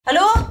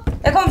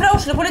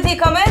Oslo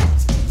politikammer.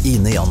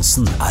 Ine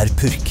Jansen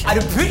purk.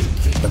 Du purk?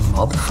 The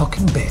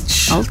motherfucking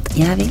bitch. Alt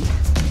jeg vil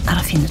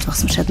å finne ut hva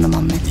som skjedde med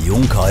mannen min.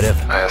 Jon Carew.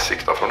 Jeg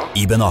sikta for noe?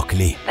 Iben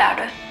Akeli. Det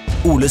du.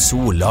 Ole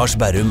So, Lars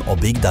Berrum og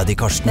Big Daddy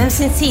Karsten. Hvem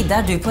sin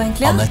side du på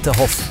egentlig? Annette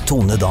Hoff,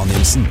 Tone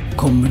Danielsen.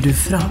 Kommer du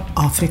fra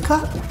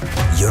Afrika?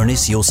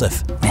 Jørnis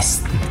Josef.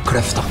 Nesten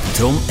kløfta.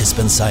 Trond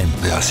Espen Seim.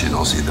 Det er synd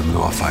å si det, men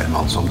det var feil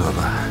mann som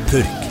døde.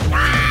 Purk.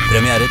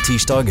 Premiere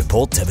tirsdag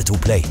på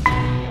TV2 Play.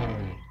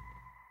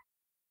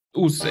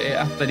 Os et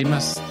av de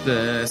mest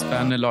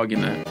spennende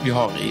lagene vi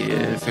har i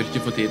fylket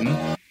for tiden.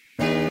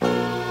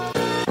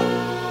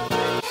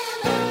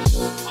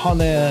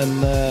 Han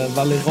en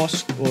veldig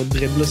rask og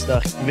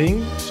driblesterk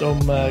ving som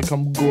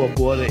kan gå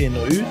både inn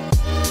og ut.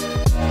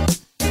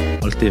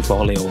 Alltid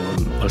farlig og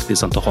alltid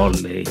sentral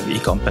i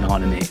kampene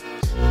han med i.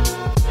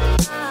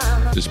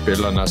 Det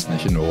spiller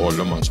nesten ikke noe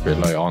rolle om han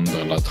spiller i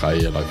andre eller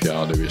tredje eller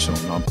fjerde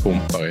divisjon. Han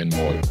pumper inn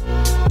mål.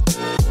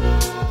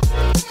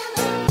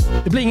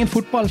 Det blir ingen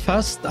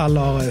fotballfest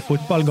eller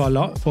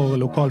fotballgalla for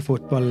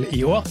lokalfotball i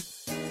år.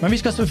 Men vi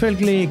skal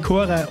selvfølgelig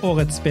kåre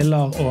årets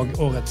spiller og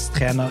årets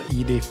trener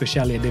i de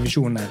forskjellige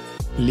divisjonene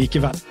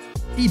likevel.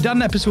 I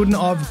denne episoden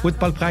av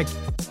Fotballpreik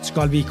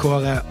skal vi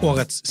kåre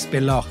årets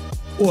spiller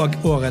og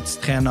årets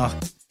trener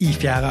i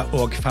 4.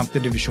 og 5.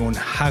 divisjon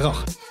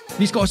herrer.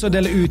 Vi skal også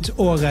dele ut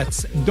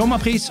årets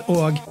dommerpris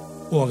og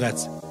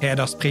årets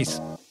hederspris.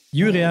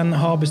 Juryen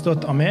har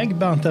bestått av meg,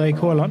 Bernt Erik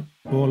Haaland,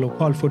 vår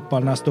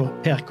lokalfotballnestor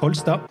Per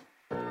Kolstad,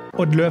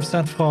 Odd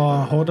Løvseth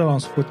fra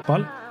Hordalands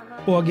fotball,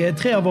 og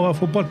 3 av våre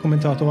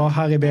fotballkommentatorer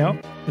her i BA,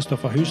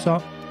 Kristoffer Husa,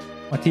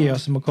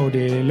 Mathias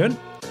Makodi Lund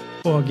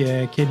og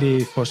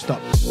Kiddi Foster.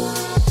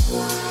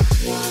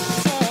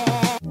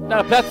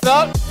 Der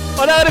Pletner,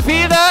 og der det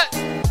 4.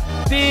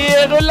 De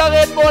ruller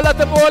inn mål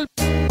etter mål.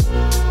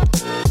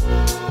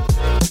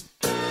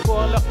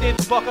 Får lagt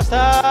inn bakerst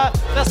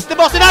her. Resten til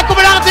Martin, der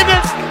kommer der Tim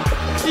Nilsen!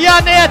 Ja,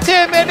 ned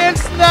Tim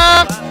Nilsen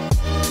der!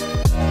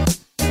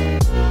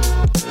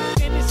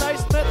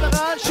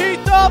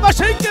 Skyter,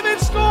 Maskinkevind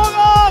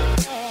skårer!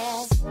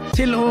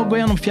 Til å gå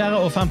gjennom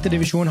 4. og 5.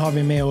 divisjon har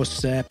vi med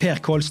oss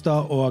Per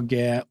Kolstad og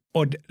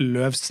Odd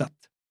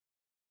Løvseth.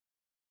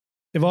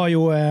 Det var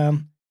jo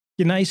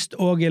Gneist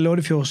og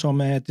Loddefjord som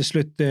til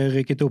slutt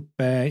rykket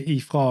opp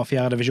fra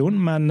 4. divisjon,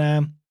 men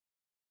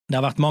det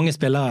har vært mange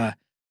spillere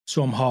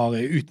som har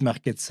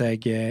utmerket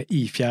seg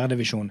i 4.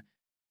 divisjon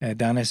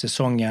denne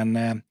sesongen.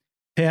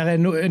 Per,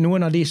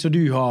 noen av de som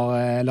du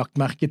har lagt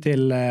merke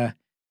til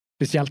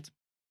spesielt?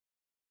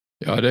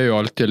 Ja, det er jo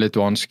alltid litt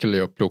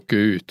vanskelig å plukke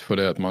ut, for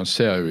man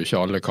ser jo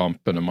ikke alle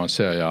kampene. Man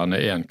ser gjerne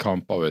en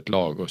kamp av et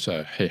lag, og så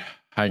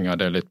henger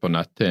det litt på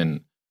netthinnen.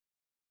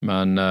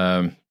 Men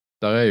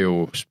der er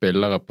jo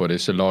spillere på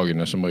disse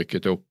lagene som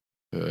rykket opp,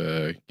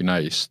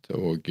 Gneist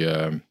og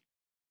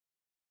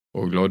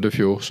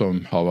Loddefjord,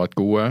 som har vært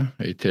gode.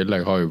 I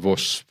tillegg har jo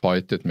Voss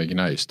fightet med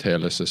Gneist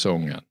hele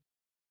sesongen.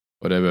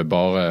 Og det er vel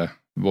bare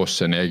Voss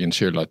sin egen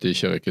skyld at de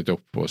ikke rykket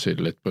opp, for å si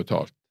det litt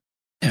brutalt.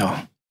 Ja.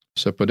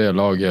 Så på det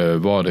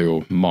laget var det jo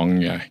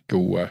mange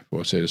gode,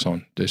 for å si det sånn.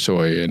 Det så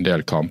i en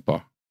del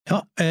kamper. Ja,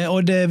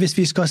 og hvis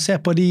vi skal se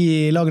på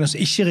de lagene som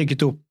ikke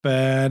rykket opp,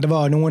 det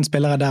var noen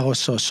spillere der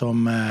også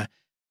som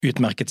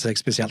utmerket seg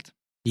spesielt.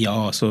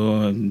 Ja, så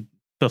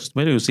først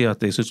må jeg jo si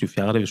at jeg synes jo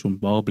 4. divisjon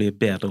bare blir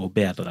bedre og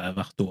bedre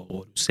hvert år,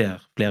 og du ser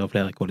flere og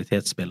flere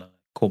kvalitetsspillere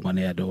komme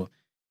ned, og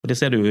det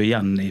ser du jo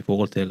igjen i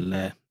forhold til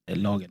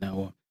lagene,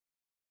 og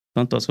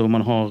altså,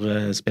 man har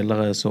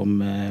spillere som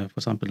for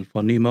eksempel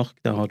fra Nymark,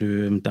 der har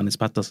du Dennis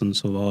Pettersen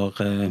som har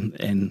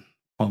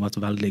vært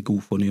veldig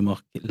god for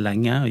Nymark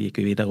lenge, og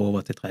gikk jo videre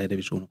over til 3.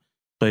 divisjon.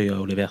 Frøya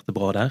og leverte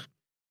bra der.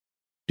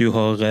 Du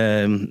har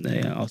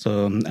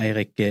altså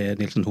Eirik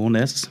Nilsen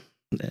Hornes,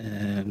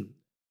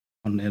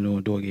 han er nå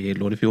dog i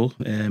Loddefjord,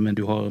 men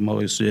du har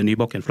Marius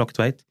Nybakken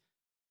Flaktveit,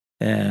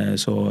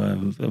 så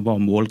var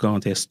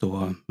målgarantist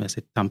og med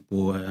sitt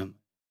tempo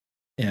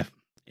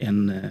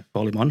en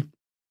farlig mann.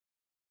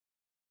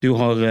 Du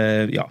har,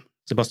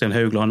 Sebastian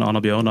Haugland, Anna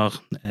Bjørnar,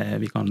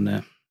 vi kan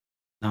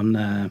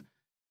nevne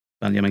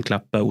Benjamin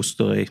Kleppe,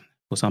 Osterøy,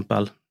 for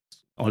eksempel.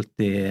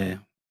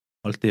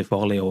 Alltid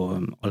farlig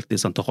og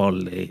alltid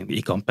sentral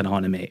i kampene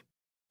han er med i.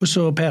 Og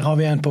så, Per, har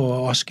vi en på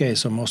Askøy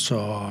som også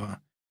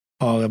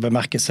har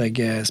bemerket seg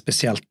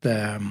spesielt.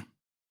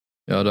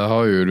 Ja, der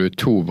har jo du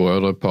 2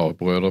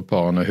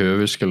 brødreparene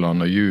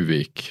Høviskeland og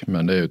Juvik,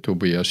 men det er jo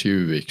Tobias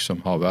Juvik som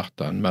har vært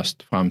den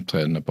mest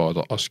fremtredende på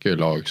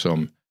Askøy-lag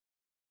som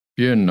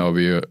begynner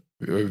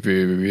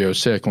vi å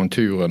se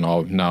konturen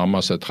av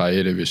nærmer seg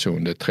 3.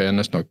 divisjon. Det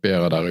trenes nok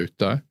bedre der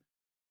ute,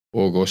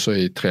 og også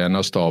i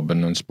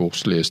trenerstaben, den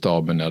sportslige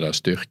staben er det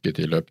styrket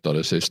i løpet av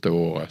det siste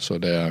året, så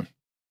det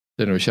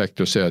er noe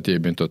kjekt å se at de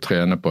har begynt å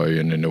trene på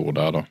øyen i nord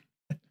der da.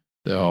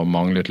 Det har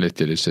manglet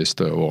litt i de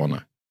siste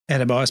årene.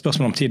 Er det bare et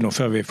spørsmål om tid nå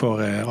før vi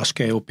får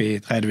Askøy opp i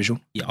 3.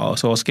 divisjon? Ja,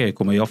 så Askøy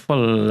kommer i hvert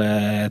fall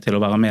til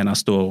å være med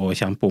neste år og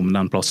kjempe om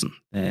den plassen.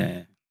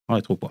 Det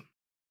har jeg tro på.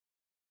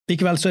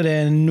 Likevel så er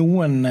det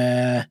noen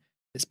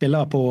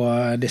spillere på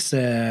disse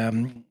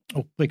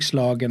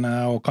opprykkslagene,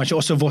 og kanskje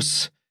også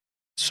Voss,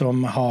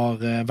 som har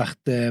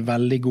vært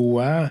veldig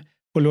gode.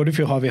 På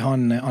Loddefjord har vi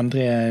han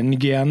André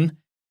Nguyen,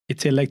 i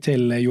tillegg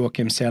til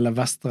Joakim Sele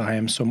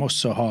Vesterheim, som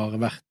også har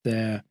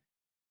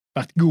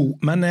vært god.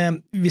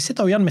 Men vi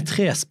sitter jo igjen med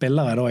 3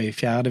 spillere da, i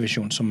 4.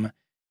 divisjon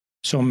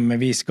som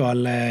vi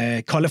skal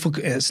kalle for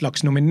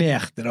slags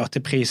nominerte da,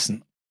 til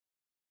prisen.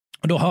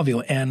 Og da har vi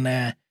jo en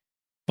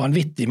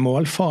vanvittig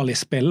målfarlig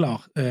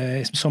spiller,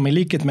 som i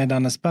likhet med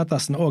Dennis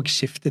Pettersen også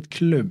skiftet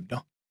klubb,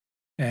 da.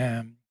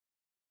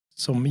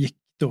 Som gikk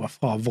da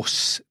fra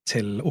Voss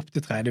til opp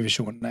til 3.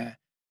 divisjon.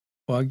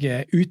 Og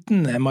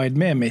uten Majd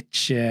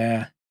Memic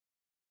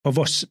på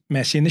Voss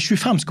med sine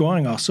 25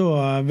 skåringer, så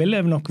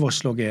ville nok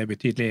Voss ligge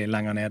betydelig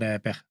lenger nede,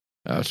 Per.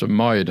 Ja, så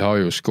Majd har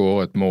jo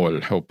skåret mål,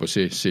 håper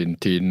jeg, siden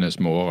tidenes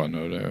morgen,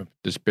 og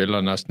det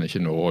spiller nesten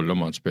ikke noe rolle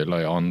om han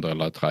spiller i 2.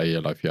 eller 3.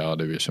 eller 4.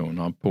 divisjon.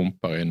 Han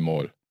pumper inn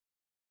mål.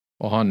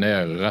 Og han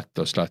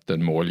rett og slett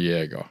en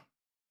måljeger.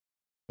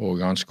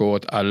 Og han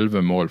skåret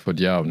 11 mål for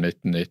Djerv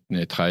 1919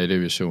 i 3.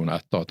 divisjon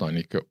etter at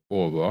han gikk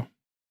over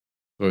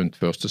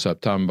rundt 1.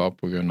 september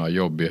på grunn av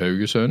jobb i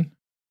Haugesund.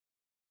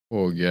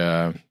 Og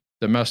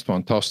det mest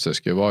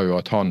fantastiske var jo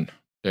at han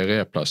ble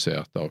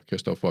replassert av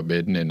Kristoffer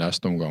Bidne i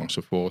neste omgang,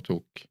 som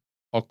foretok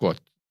akkurat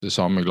det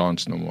samme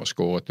glansnummer og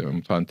skåret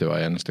omtrent i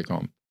hver eneste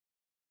kamp.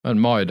 Men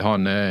Majd,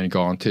 han en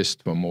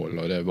garantist for mål,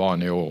 og det var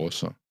han i år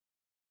også.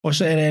 Og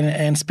så det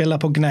en spiller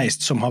på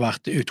Gneist som har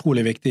vært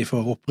utrolig viktig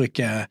for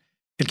opprykket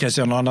til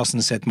Kristian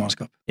Andersen sitt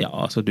mannskap. Ja,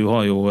 altså du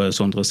har jo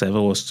Sondre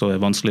Severås, så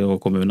vanskelig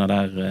å komme unna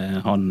der.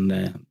 Han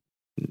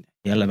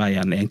hele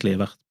veien egentlig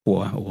vært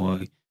på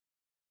og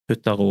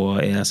putter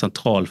og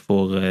sentral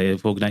for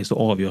Gneist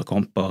og avgjør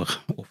kamper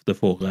ofte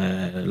for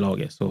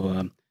laget. Så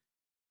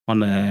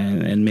han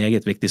en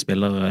meget viktig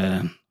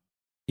spiller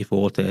i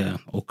forhold til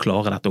å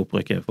klare dette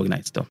opprykket for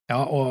Gneist. Da. Ja,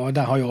 og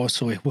der har jo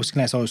også, hos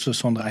Gneist har også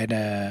Sondre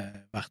Eide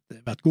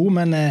vært god,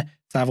 men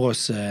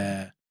Severås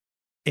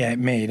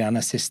med i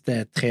denne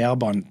siste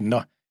treerbanden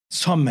da,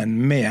 sammen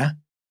med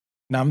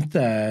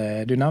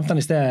du nevnte han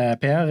i sted,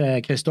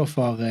 Per,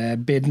 Kristoffer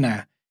Bidne.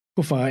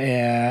 Hvorfor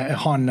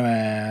han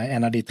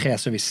en av de 3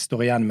 som vi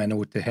står igjen med nå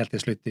helt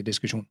til slutt i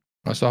diskusjonen?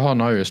 Altså,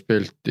 han har jo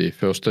spilt i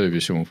 1.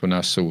 divisjon for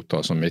Ness-Sota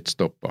som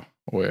midtstopper,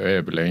 og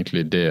vel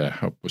egentlig det,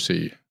 jeg på å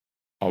si,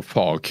 av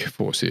fag,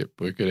 for å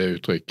bruke det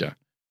uttrykket.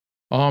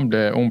 Og han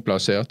ble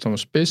omplassert som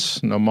spiss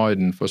når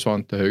Maiden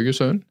forsvant til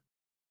Haugesund,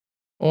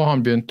 og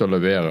han begynte å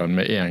levere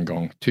med en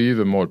gang,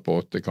 20 mål på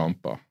 8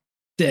 kamper.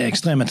 Det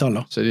ekstreme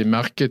taller. Så de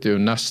merket jo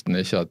nesten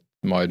ikke at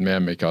Majd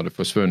Memik hadde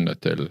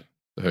forsvunnet til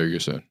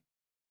Haugesund.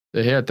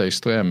 Det helt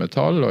ekstreme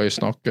tall, og jeg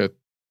snakket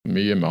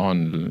mye med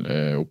han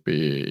oppe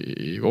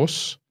i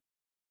Voss,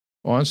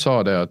 og han sa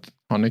det at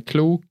han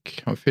klok,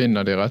 han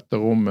finner de rette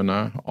rommene,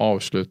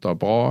 avslutter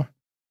bra,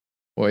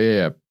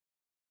 og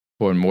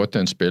på en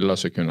måte en spiller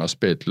som kunne ha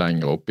spilt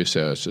lenger opp i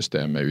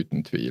seriesystemet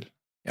uten tvil.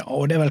 Ja,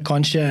 og det vel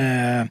kanskje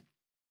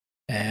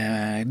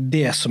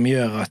det som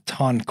gjør at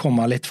han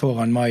kommer litt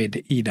foran Majd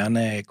i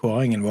denne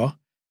kåringen vår,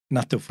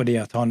 nettopp fordi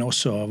at han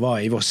også var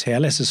i Voss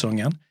hele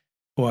sesongen,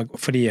 og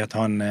fordi at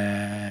han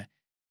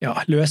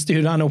løste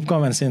jo den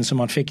oppgaven sin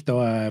som han fikk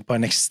da på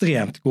en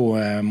ekstremt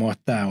god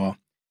måte,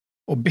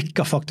 og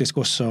bykker faktisk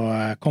også,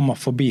 kommer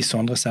forbi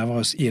Sondre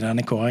Severås i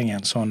denne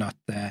kåringen, sånn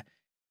at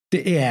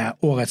det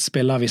årets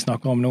spiller vi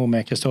snakker om nå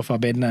med Kristoffer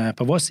Bidne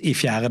på Voss i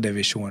 4.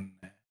 divisjon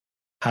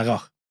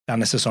herrer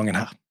denne sesongen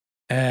her.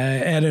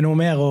 Det noe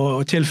mer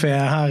å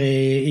tilføye her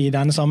i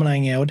denne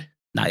sammenhengen, Odd?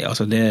 Nei,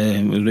 altså det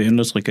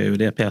understrykker jo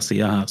det Per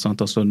sier her, sant?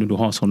 Altså når du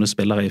har sånne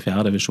spillere i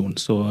 4. divisjon,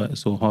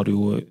 så har du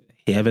jo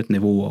hevet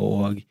nivået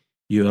og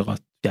gjør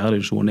at 4.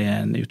 divisjon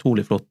en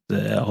utrolig flott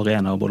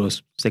arena, både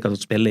sikkert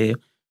å spille i,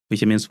 og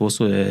ikke minst for oss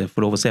å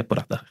få lov å se på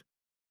dette.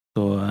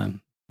 Så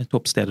et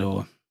toppsted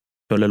å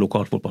følge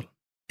lokalfotball.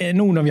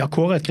 Nå når vi har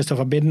kåret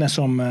Kristoffer Bidne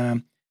som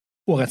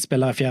årets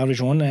spiller i 4.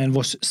 divisjon, en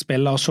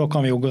Voss-spiller, så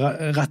kan vi jo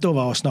rett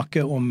over og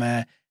snakke om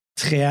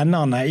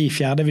trenerne i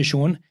 4.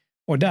 divisjon,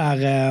 og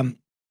der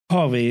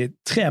har vi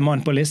 3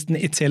 mann på listen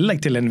i tillegg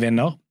til en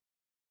vinner.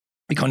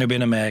 Vi kan jo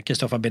begynne med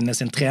Kristoffer Bidne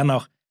sin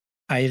trener,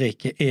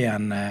 Eirik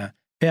Ehn.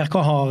 Per,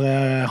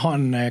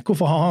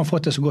 hvorfor har han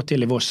fått det så godt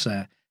til i Voss,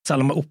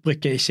 selv om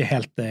opprykket ikke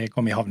helt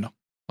kom i havna?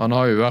 Han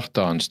har jo vært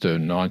der en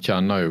stund, og han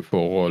kjenner jo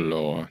forhold,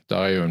 og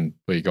der jo en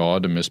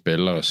brigade med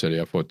spillere, så de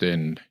har fått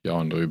inn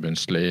Jan Ruben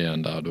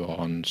Sleen der, du har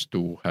han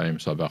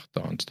Storheim som har vært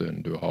der en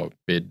stund, du har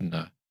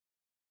Bidne.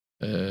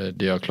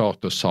 De har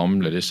klart å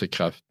samle disse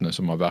kreftene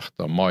som har vært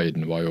der.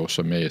 Maiden var jo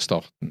også med i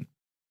starten.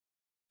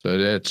 Så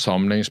det et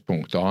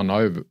samlingspunkt, og han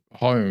har jo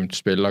en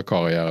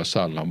spillerkarriere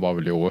selv, han var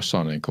vel i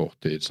Åsane en kort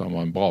tid, så han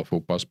var en bra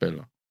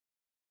fotballspiller.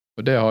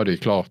 Og det har de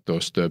klart å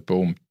støpe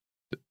om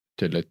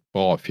til et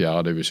bra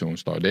 4.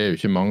 divisjonslag. Det jo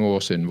ikke mange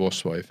år siden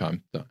Voss var i 5.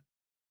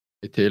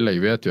 I tillegg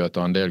vet vi at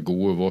det en del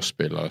gode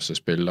Voss-spillere som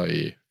spiller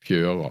i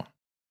Fjøra.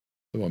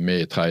 Det var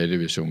med i 3.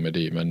 divisjon med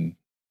de, men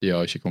de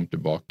har ikke kommet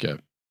tilbake.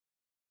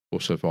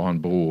 Også for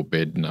han bror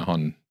Bidne,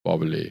 han var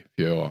vel i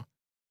Fjøra.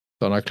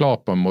 Så han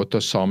klart på en måte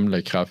å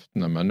samle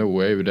kreftene, men nå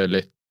jo det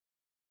litt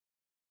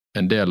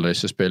en del av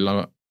disse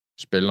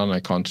spillerne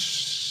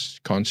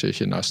kanskje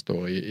ikke neste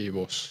år i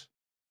Voss.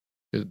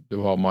 Du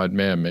har Maid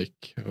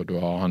Memik, og du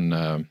har han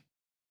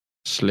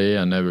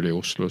Sleden vel i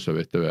Oslo, så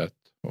vidt du vet,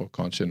 og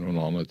kanskje noen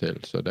andre til.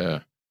 Så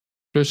det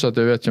pluss at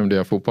jeg vet ikke om de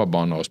har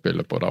fotballbaner å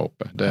spille på der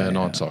oppe. Det en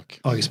annen sak.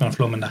 Agismann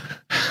Flommen der.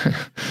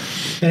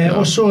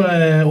 Og så,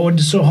 Odd,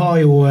 så har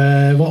jo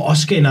var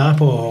Askøy nære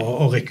på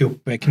å rykke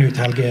opp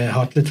Knut Helge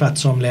Hatletvedt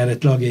som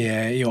ledet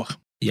laget i år.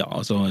 Ja,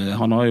 altså,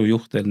 han har jo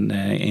gjort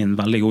en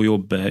veldig god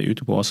jobb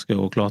ute på Askøy,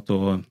 og klart,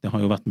 og det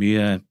har jo vært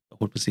mye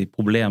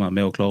problemer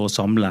med å klare å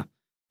samle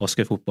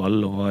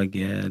Askøy-fotball, og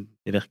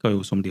det virker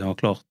jo som de har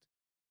klart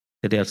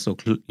til dels å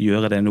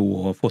gjøre det nå,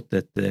 og fått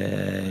et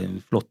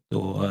flott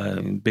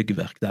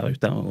byggverk der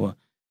ute, og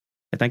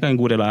jeg tenker en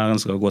god del av æren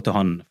skal gå til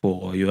han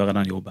for å gjøre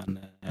den jobben,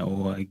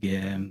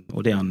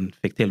 og det han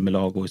fikk til med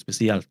laget, og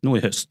spesielt nå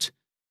i høst,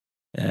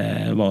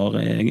 var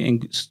en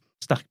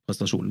sterk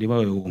prestasjon. De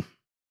var jo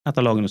et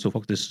av lagene som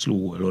faktisk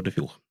slo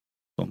Loddefjord,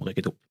 som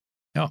rykket opp.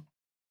 Ja.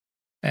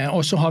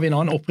 Og så har vi en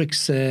annen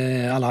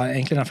eller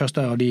egentlig den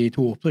første av de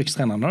to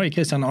opprykkstrenerne,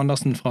 Kristian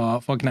Andersen fra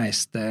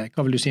Gneist.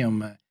 Hva vil du si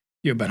om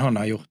jobben han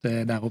har gjort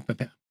der oppe,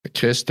 Per?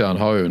 Kristian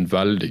har jo en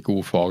veldig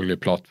god faglig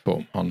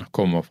plattform. Han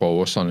kommer fra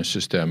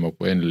Åsane-systemet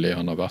opprinnelig,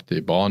 han har vært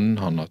i banen,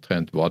 han har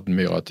trent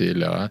Vadmyra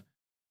tidligere,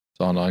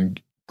 så han har en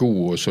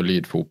god og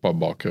solid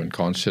fotballbakgrunn,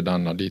 kanskje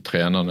den av de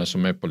trenerne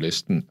som på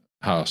listen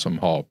her som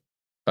har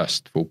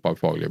best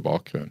fotballfaglig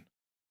bakgrunn.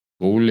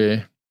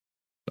 Rolig,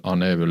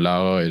 han vel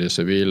lærer i det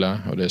sivile,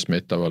 og det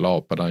smitter vel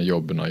av på den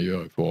jobben han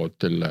gjør i forhold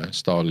til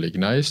Stadel i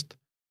Gneist,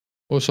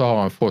 og så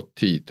har han fått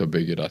tid til å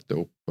bygge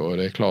dette opp,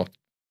 og det klart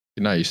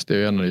Gneist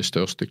er en av de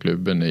største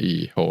klubbene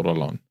i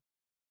Hordaland,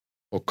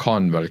 og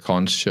kan vel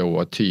kanskje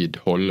over tid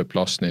holde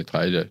plassen i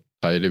tredje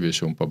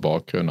divisjon på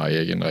bakgrunn av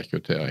egen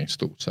rekruttering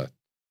stort sett,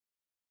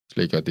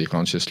 slik at de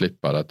kanskje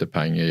slipper dette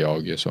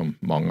pengejaget som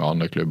mange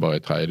andre klubber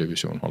i tredje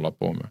divisjon holder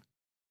på med.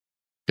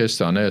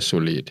 Kristian er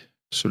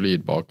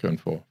solid bakgrunn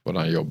for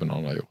den jobben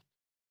han har gjort.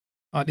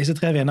 Ja, disse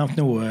tre vi har nevnt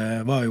nå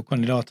var jo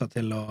kandidater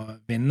til å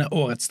vinne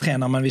årets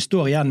trener, men vi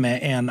står igjen med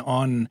en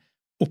annen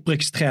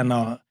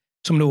opprykkstrener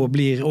som nå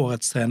blir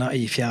årets trener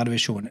i 4.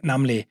 divisjon,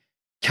 nemlig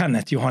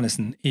Kenneth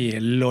Johannessen i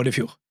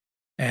Loddefjord.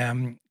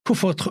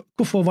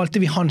 Hvorfor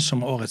valgte vi han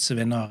som årets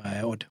vinner,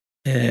 Odd?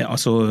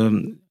 Altså,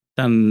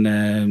 den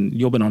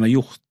jobben han har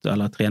gjort,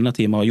 eller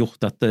trenerteamet har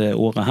gjort dette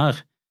året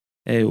her,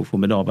 er jo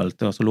formidabelt.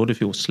 Altså,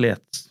 Loddefjord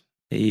slet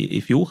i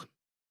fjor,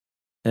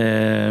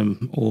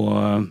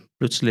 og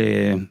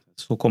plutselig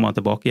så kom han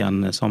tilbake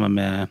igjen sammen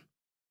med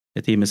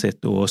teamet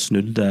sitt og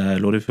snudde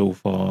Loddefjord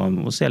for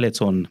å se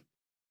litt sånn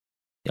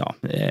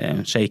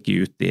shaky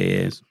ut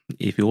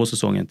i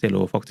fjorårssesongen til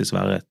å faktisk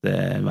være et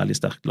veldig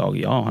sterkt lag.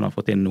 Ja, han har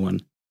fått inn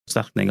noen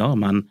forsterkninger,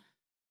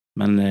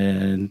 men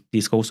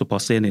de skal også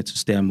passe inn i et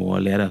system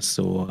og ledes,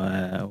 og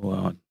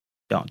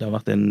det har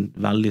vært en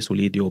veldig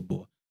solid jobb.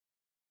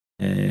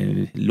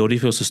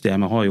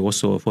 Loddefjord-systemet har jo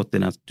også fått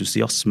en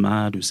entusiasme,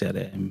 du ser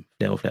det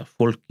flere og flere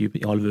folk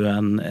i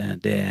alvøen,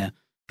 det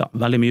er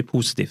veldig mye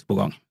positivt på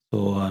gang.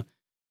 Så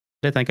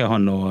det tenker jeg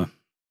han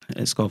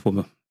skal få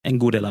en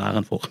god del av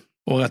æren for.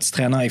 Årets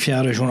trener i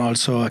 4. divisjon,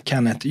 altså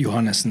Kenneth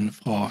Johannessen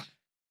fra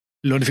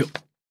Loddefjord.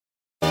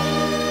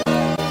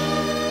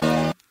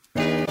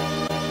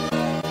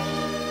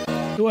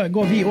 Da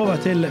går vi over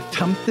til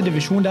 5.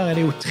 divisjon, der er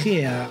det jo 3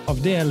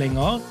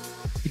 avdelinger.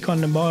 Vi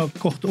kan bare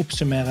kort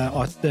oppsummere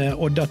at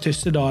Odda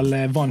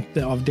Tyssedal vant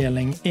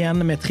avdeling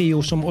 1 med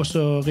trio som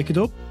også rykket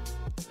opp.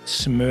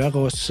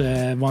 Smørås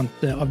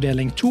vant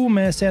avdeling 2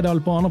 med Sedal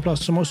på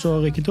andreplass som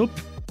også rykket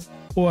opp.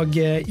 Og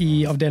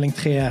i avdeling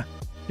 3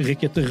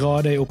 rykket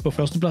Radøy opp på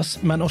førsteplass,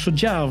 men også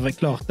Djerv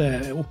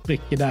klarte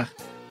opprykket der.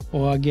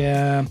 Og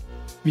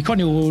vi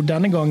kan jo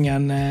denne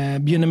gangen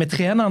begynne med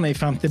trenerne i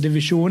 5.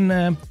 divisjon.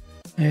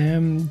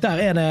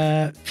 Der er det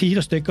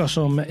 4 stykker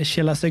som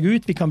skiller seg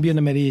ut. Vi kan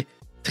begynne med de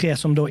 3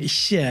 som da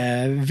ikke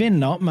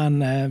vinner,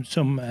 men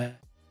som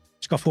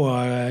skal få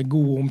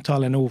god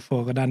omtale nå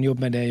for den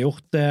jobben de har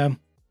gjort.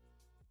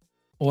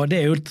 Og det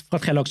er jo fra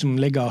 3 lag som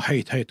ligger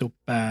høyt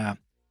opp.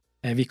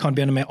 Vi kan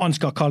begynne med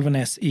Ansgar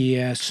Kalvenes i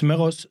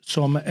Smørås,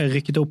 som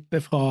rykket opp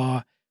fra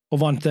og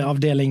vant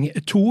avdeling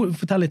 2.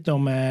 Fortell litt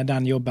om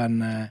den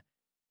jobben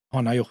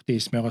han har gjort i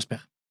Smørås,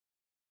 Per.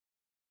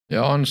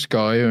 Ja,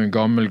 Ansgar er jo en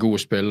gammel god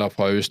spiller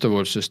fra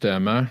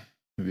Austevoll-systemet.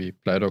 Vi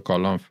pleide å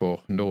kalle han for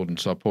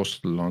Nordens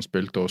apostel. Han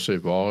spilte også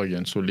i Varg,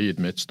 en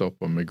solid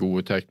midtstopper med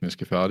gode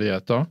tekniske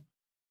ferdigheter.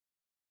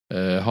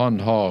 Han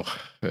har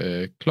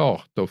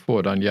klart å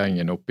få den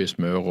gjengen opp i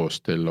Smørås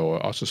til å,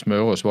 altså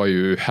Smørås var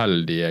jo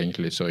uheldig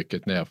egentlig så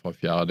rykket ned fra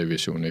 4.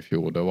 divisjon i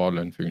fjor. Det var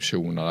en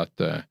funksjon av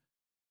dette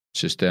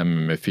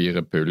systemet med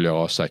 4 puljer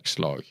av 6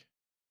 lag.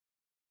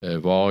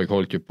 Varg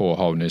holdt jo på å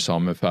havne i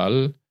samme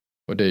fell,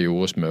 og det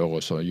gjorde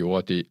Smørås, og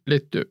gjorde at de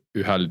litt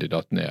uheldig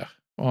datt ned.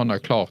 Og han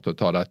har klart å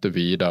ta dette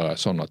videre,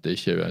 sånn at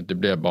det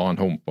ble bare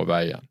en hump på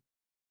veien.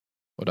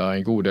 Og det er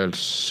en god del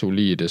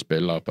solide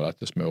spillere på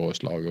dette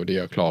Smøråslaget, og de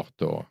har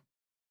klart å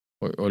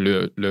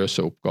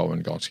løse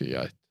oppgaven ganske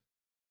greit.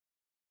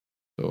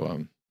 Så,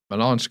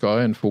 men Ansgar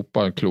er en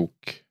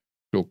fotballklok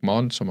klok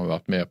mann som har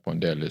vært med på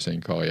en del i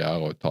sin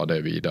karriere og tar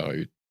det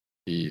videre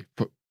ut i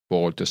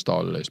forhold til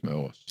stallet i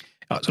Smørås.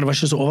 Ja, så det var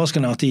ikke så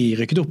overraskende at de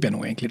rykket opp igjen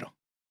nå egentlig da?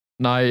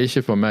 Nei,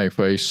 ikke for meg,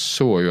 for jeg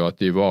så jo at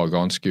de var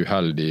ganske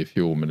uheldige i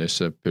fjor med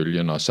disse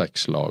puljene av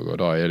 6 lag,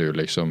 og da det jo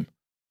liksom,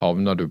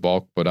 havner du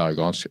bakpå der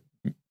ganske,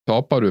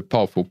 taper du et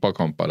par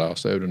fotballkamper der,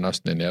 så du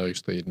nesten i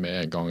nedrykksstrid med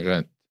en gang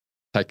rent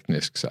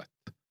teknisk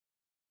sett.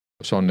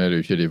 Og sånn det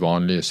jo ikke de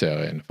vanlige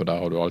seriene, for der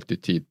har du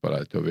alltid tid på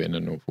deg til å vinne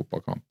noen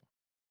fotballkamper.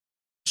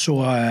 Så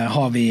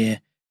har vi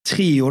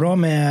trio da,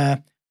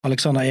 med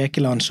Alexander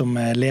Ekeland som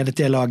ledet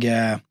det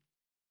laget,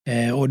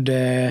 og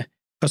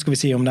hva skal vi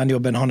si om den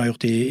jobben han har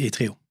gjort i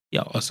trio?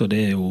 Ja, altså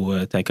det jo,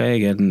 tenker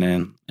jeg,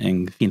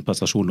 en fin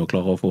prestasjon å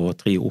klare å få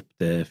trio opp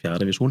til 4.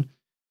 divisjon.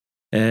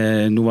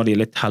 Nå var de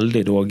litt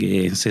heldige dog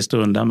i siste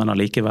runde, men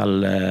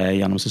allikevel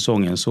gjennom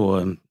sesongen så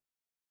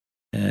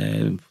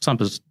for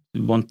eksempel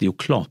vant de jo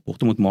klart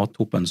borte mot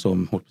Mathopen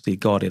som holdt på å si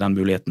ga de den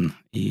muligheten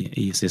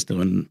i siste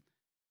runden.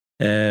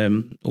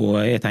 Og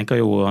jeg tenker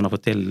jo han har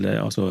fått til,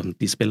 altså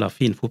de spiller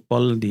fin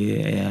fotball, de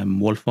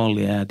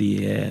målfarlige, de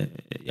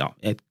ja,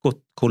 et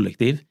godt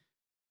kollektiv.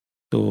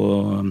 Så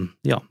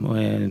ja,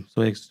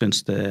 så jeg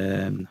synes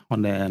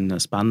han en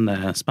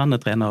spennende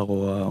trener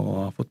og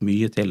har fått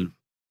mye til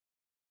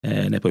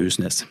nede på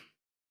Husnes.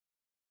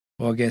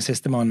 Og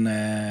sistemann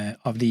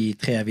av de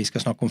 3 vi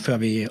skal snakke om før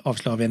vi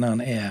avslører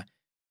vinneren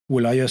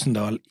Ola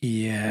Jøsendal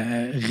i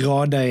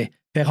Radøy.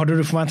 Per, hadde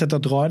du forventet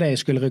at Radøy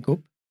skulle rykke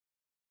opp?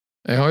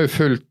 Jeg har jo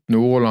fulgt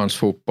Nordlands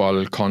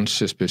fotball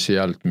kanskje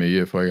spesielt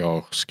mye, for jeg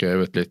har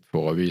skrevet litt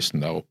for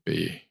avisen der oppe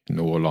i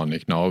Nordland i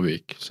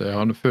Knarvik, så jeg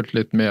hadde fulgt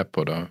litt med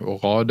på det,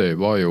 og Radøy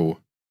var jo,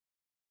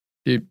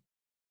 de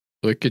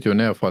rykket jo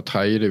ned fra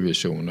 3.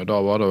 divisjon, og da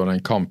var det jo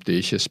en kamp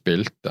de ikke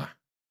spilte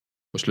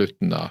på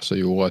slutten der, som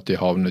gjorde at de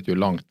havnet jo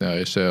langt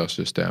ned i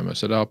seriesystemet,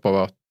 så det har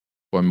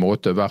på en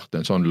måte vært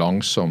en sånn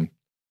langsom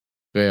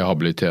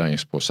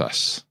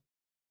rehabiliteringsprosess.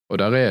 Og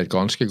der et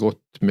ganske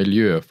godt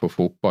miljø for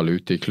fotball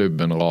ute i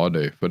klubben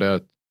Radøy, for det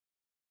at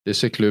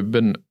disse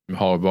klubben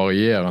har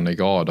varierende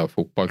grad av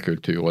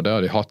fotballkultur, og det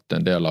har de hatt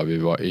en del av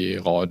i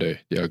Radøy.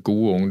 De har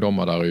gode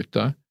ungdommer der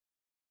ute,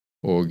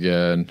 og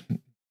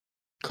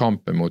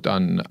kampen mot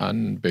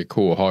NBK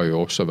har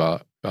jo også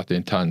vært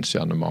intens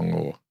gjennom mange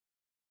år.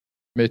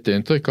 Mitt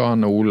inntrykk av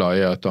han Ola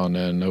at han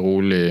en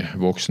rolig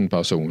voksen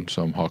person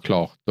som har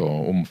klart å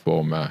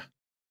omforme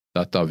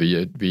dette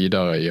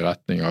videre i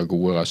retning av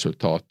gode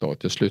resultater,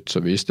 og til slutt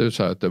så viste det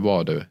seg at det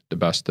var det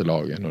beste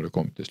laget når det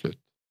kom til slutt.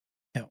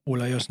 Ja,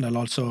 Ola Jøsendal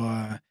altså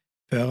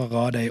fører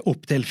Radøy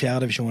opp til 4.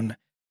 divisjon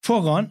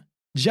foran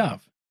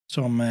Djerv,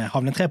 som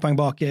havner 3 poeng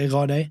bak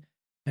Radøy,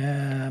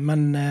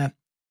 men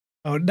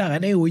der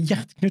det jo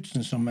Gjert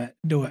Knudsen som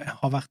da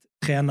har vært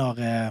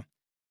trener.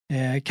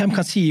 Hvem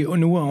kan si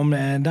noe om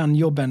den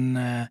jobben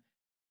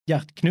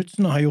Gjert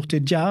Knudsen har gjort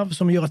i Djerv,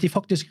 som gjør at de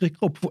faktisk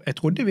rykker opp? Jeg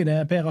trodde vi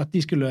det, Per, at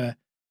de skulle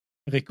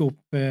rykke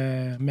opp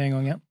med en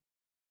gang igjen?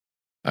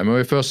 Jeg må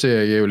jo først si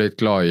jeg jo litt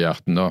glad i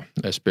Gjerten da.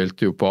 Jeg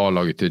spilte jo på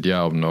A-laget til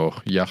Djerv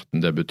når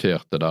Gjerten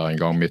debuterte der en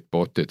gang midt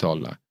på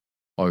 80-tallet.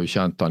 Har jo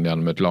kjent han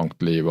gjennom et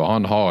langt liv, og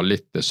han har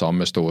litt det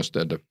samme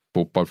ståstedet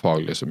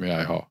fotballfaglig som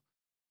jeg har.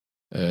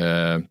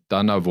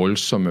 Denne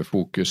voldsomme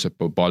fokuset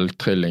på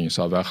balltrilling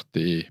som har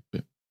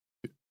vært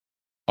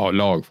av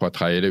lag fra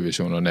 3.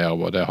 divisjon og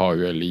nedover, det har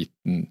jo en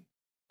liten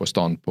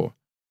forstand på.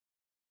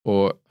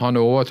 Og han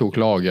overtok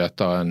laget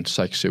etter en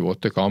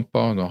 6-7-8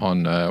 kamper når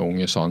han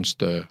unge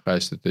Sandstø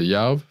reiste til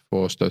Djerv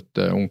for å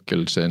støtte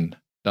onkelen sin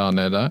der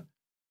nede.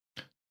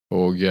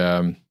 Og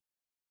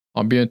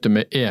han begynte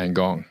med en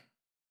gang.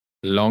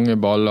 Lange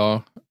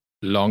baller,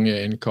 lange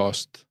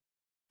innkast,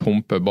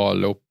 pumpe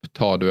ball opp,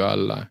 ta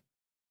dueller.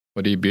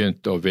 Og de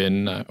begynte å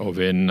vinne og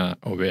vinne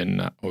og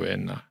vinne og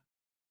vinne.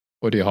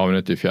 Og de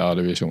havnet i 4.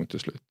 divisjon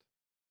til slutt.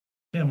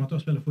 Per måtte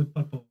også spille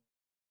fotball på,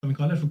 kan vi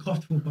kalle det for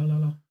kraftfotball,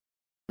 eller?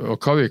 Og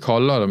hva vi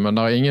kaller det, men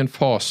det ingen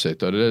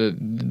fasit, og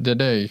det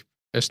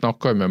jeg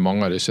snakker med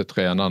mange av disse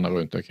trenerne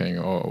rundt omkring,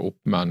 og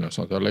oppmenn og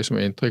sånt, det liksom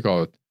inntrykk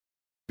av at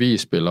vi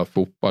spiller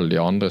fotball, de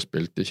andre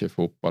spilte ikke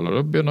fotball, og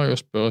da begynner jeg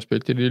å spørre,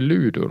 spilte de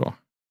ludo da?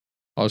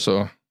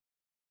 Altså,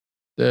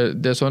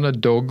 det sånne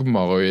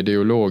dogmer og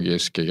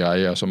ideologiske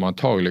greier som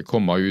antagelig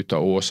kommer ut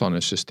av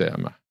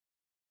Åsane-systemet.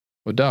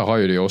 Og der har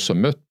jo de også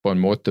møtt på en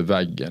måte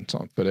veggen,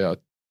 sant? For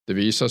det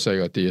viser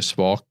seg at de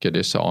svake,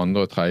 disse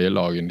andre og tredje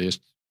lagene, de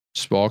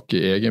svake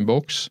i egen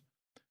boks,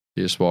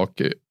 de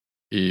svake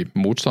i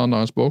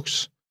motstanderens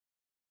boks,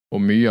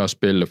 og mye av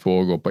spillet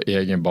foregår på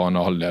egen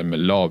banehalvdel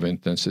med lav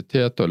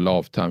intensitet og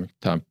lav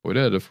tempo.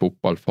 Det det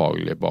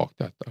fotballfaglige bak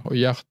dette. Og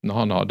Gjerten,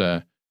 han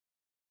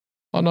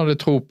hadde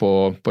tro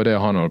på det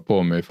han holdt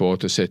på med i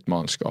forhold til sitt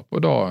mannskap,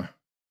 og da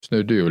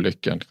snudde jo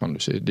lykken, kan du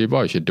si. De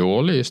var ikke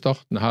dårlige i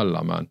starten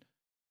heller, men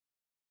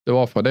det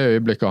var fra det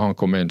øyeblikket han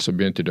kom inn, så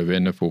begynte de å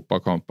vinne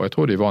fotballkamper. Jeg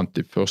tror de vant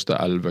de første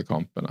 11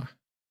 kampene.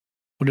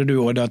 Trodde du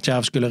også at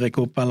Djerv skulle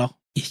rykke opp, eller?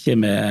 Ikke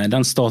med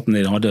den starten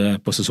de hadde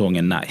på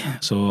sesongen, nei.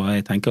 Så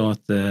jeg tenker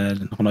at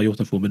han har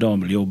gjort en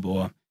formidabel jobb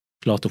og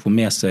klart å få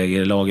med seg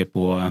laget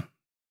på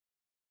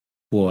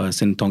på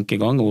sin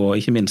tankegang, og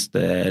ikke minst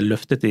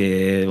løftet de,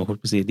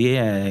 holdt på å si, de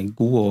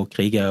gode å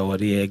krige, og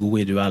de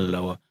gode i duell,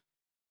 og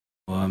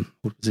holdt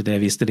på å si,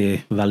 det viste de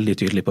veldig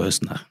tydelig på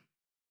høsten her.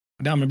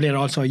 Dermed blir det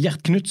altså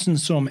Gjert Knudsen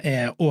som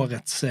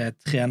årets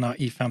trener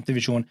i 5.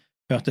 divisjon,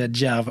 hørte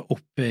Djerv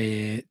opp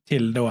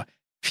til da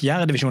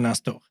 4. divisjon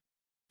neste år.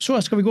 Så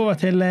skal vi gå over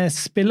til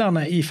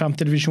spillerne i 5.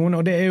 divisjon,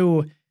 og det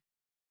jo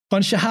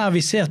kanskje her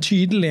vi ser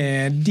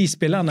tydelig de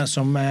spillerne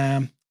som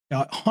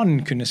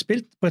han kunne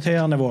spilt på et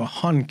høyere nivå,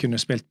 han kunne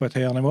spilt på et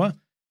høyere nivå,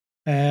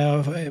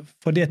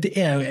 fordi det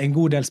en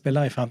god del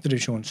spillere i 5.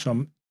 divisjon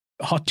som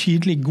har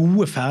tydelig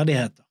gode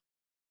ferdigheter.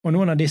 Og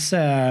noen av disse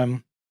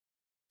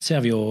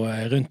ser vi jo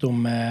rundt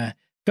om,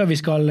 før vi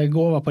skal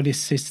gå over på de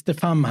siste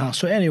 5 her,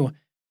 så det jo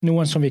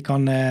noen som vi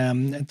kan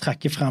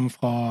trekke frem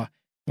fra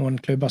noen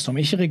klubber som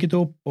ikke rykket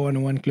opp, og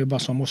noen klubber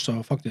som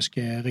også faktisk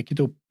rykket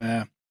opp.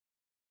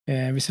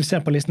 Hvis vi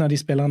ser på listen av de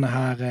spillerne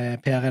her,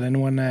 Per, det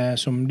noen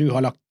som du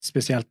har lagt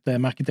spesielt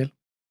merke til?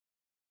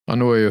 Ja,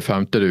 nå jo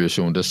 5.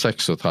 divisjon, det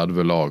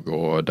 36 lag,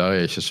 og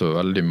der ikke så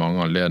veldig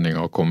mange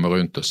anledninger å komme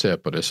rundt og se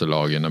på disse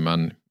lagene,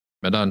 men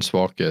med den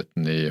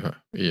svakheten i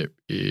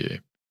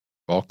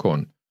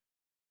bakhånd,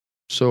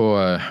 så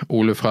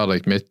Ole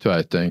Fredrik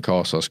Midtveit en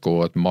kar som har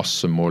skåret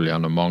masse mål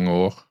gjennom mange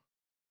år.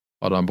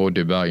 Hadde han bodd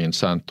i Bergen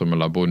sentrum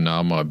eller bodd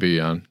nærmere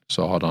byen,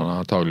 så hadde han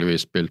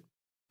antageligvis spilt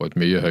på et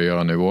mye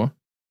høyere nivå.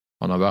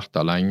 Han har vært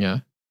der lenge.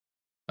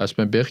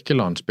 Espen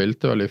Birkeland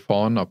spilte vel i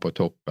Fana på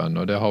toppen,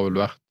 og det har vel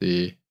vært i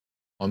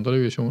 2.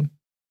 divisjon,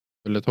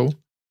 vil jeg tro.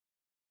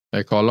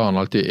 Jeg kaller han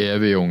alltid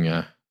evig unge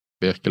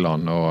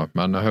Birkeland,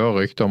 men jeg hører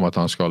rykter om at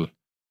han skal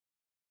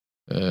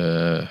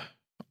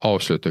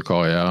avslutte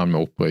karrieren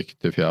med opprykk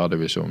til 4.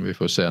 divisjon. Vi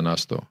får se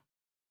neste år.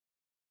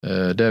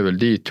 Det vel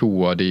de 2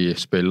 av de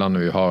spillerne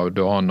vi har,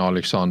 da han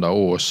Alexander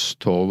Aas,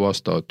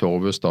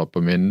 Torvestad på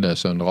Minde,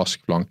 så en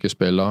rask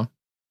flankespiller,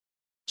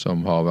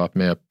 som har vært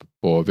med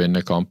på å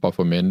vinne kamper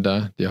for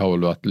Minde. De har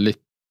vel vært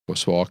litt for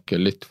svake,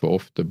 litt for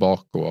ofte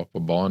bakover på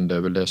banen. Det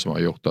vel det som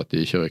har gjort at de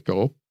ikke rykker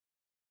opp.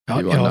 Ja,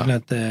 de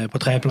havnet på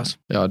 3. plass.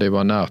 Ja, de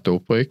var nært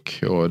opprykk,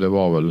 og det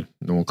var vel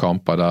noen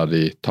kamper der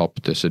de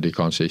tappte, så de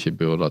kanskje ikke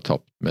burde ha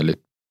tapt med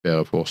litt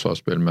bedre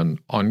forsvarsspill, men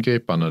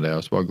angriperne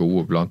deres var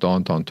gode, blant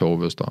annet han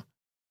Torvestad.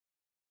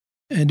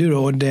 Du da,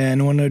 Odd,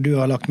 noen du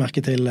har lagt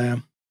merke til?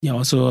 Ja,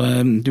 altså,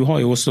 du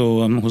har jo også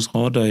hos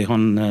Radøy,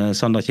 han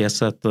Sander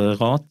Kjeseth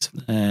Rat.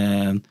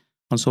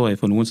 Han så jeg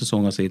for noen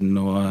sesonger siden,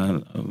 og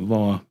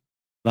var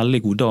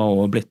veldig god da,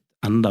 og blitt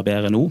enda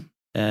bedre nå.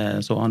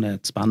 Så han en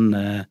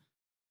spennende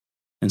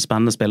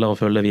spiller å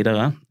følge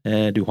videre.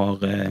 Du har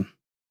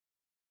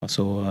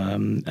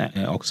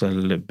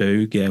Aksel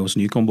Bauge hos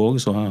Nykomborg,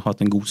 som har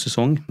hatt en god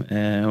sesong,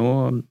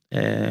 og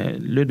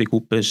Ludvig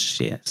Hoppe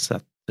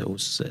Kjeseth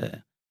hos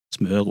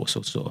Smørås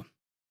også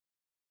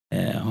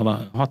har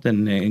hatt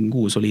en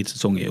god og solid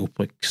sesong i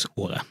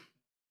opprykksåret.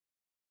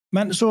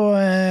 Men så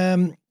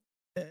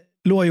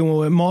lå jo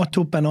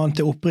Mathoppen an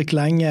til opprykk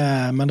lenge,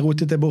 men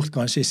rotet det bort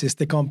kanskje i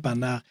siste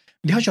kampen der.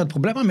 De har ikke hatt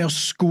problemer med å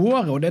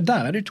skåre, og det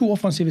der det 2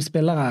 offensive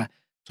spillere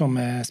som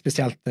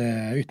spesielt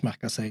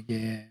utmerker seg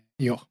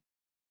i år.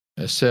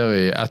 Jeg ser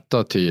i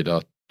ettertid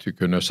at du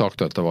kunne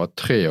sagt at det var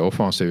 3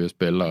 offensive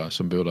spillere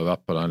som burde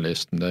vært på den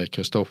listen. Det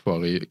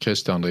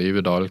Kristian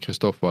Rivedal,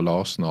 Kristoffer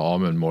Larsen og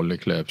Amund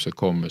Molleklev som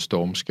kom med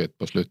stormskritt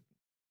på slutten.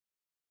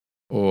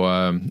 Og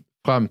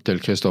frem til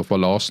Kristoffer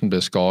Larsen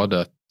ble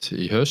skadet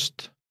i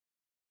høst,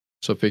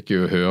 så fikk jeg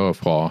jo høre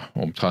fra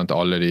omtrent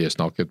alle de jeg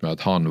snakket med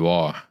at han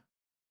var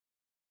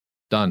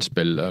den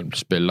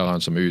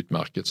spilleren som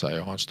utmerket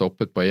seg, og han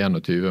stoppet på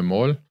 21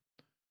 mål.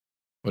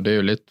 Og det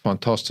jo litt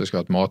fantastisk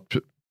at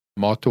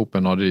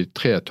Mathoppen hadde de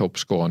 3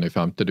 toppskårene i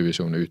 5.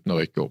 divisjon uten å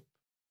rykke opp.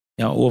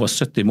 Ja, over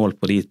 70 mål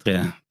på de 3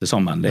 til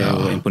sammen, det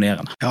jo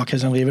imponerende. Ja,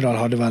 Kristian Rivedal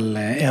hadde vel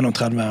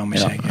 31 om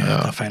ikke jeg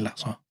tar feil der,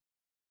 så.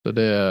 Så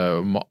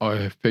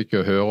jeg fikk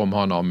jo høre om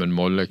han Amund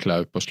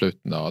Molleklev på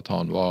slutten der, at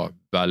han var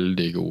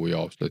veldig god i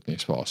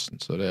avslutningsfasen.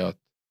 Så det at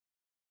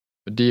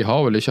de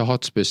har vel ikke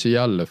hatt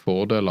spesielle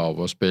fordeler av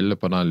å spille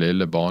på den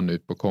lille banen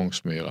ut på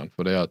Kongsmyren,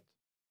 for det at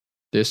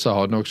disse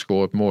hadde nok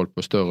skåret mål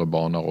på større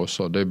baner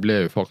også. Det ble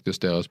jo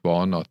faktisk deres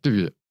bane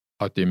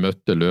at de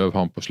møtte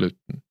Løvhamn på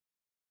slutten,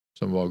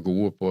 som var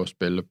gode på å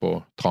spille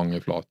på trange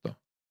flater.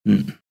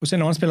 Og så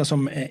en annen spiller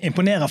som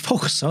imponerer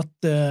fortsatt,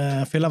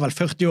 fyller vel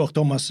 40 år,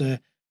 Thomas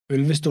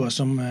Ulvestad,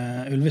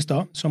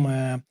 som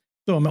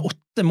står med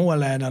 8 mål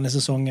denne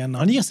sesongen.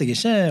 Han gir seg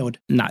ikke, Odd?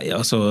 Nei,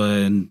 altså,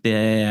 det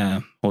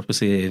holdt på å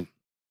si,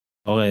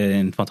 bare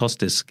en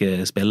fantastisk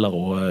spiller,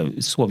 og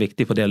så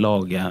viktig for det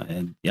laget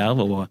Jerv,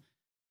 og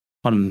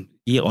han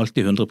gir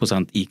alltid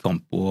 100% i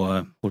kamp,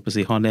 og holdt på å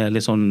si, han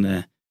litt sånn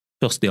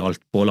først i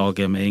alt på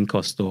laget med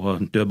innkast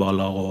og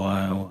dødballer,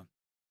 og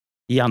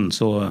igjen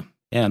så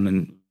han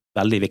en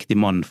veldig viktig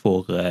mann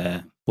for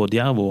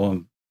Jerv,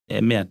 og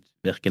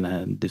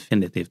medvirkende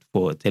definitivt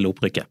til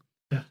opprykket.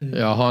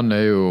 Ja, han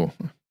jo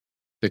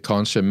det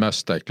kanskje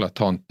mest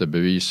eklatante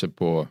beviset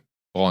på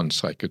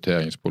Branns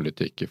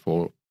rekrutteringspolitikk i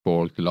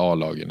forhold til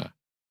A-lagene.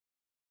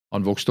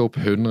 Han vokste opp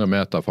 100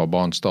 meter fra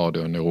Brann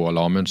stadion i Roald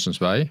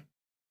Amundsens vei,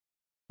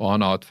 og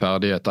han har hatt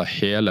ferdigheter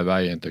hele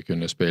veien til å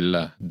kunne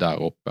spille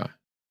der oppe.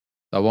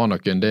 Det var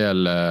nok en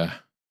del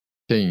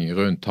ting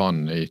rundt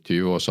han i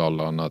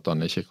 20-årsalderen at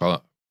han ikke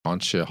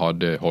kanskje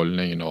hadde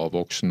holdningen og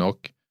voksen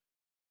nok,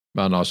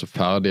 men altså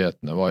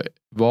ferdighetene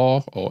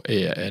var og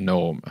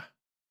enorme.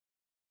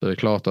 Så det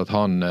klart at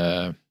han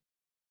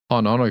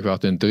har nok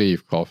vært en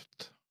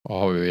drivkraft, og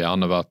har jo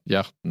gjerne vært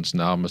hjertens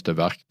nærmeste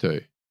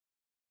verktøy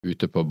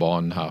ute på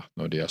banen her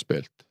når de har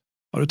spilt.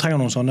 Og du trenger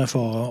noen sånne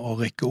for å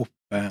rykke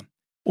opp.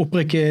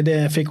 Opprykket det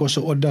fikk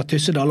også Odda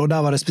Tyssedal, og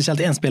der var det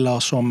spesielt en spiller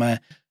som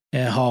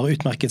har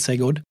utmerket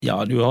seg, Odd.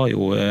 Ja, du har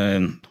jo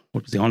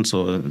han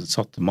som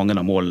satt mange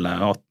av målene,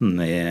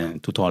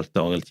 18 totalt,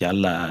 Arild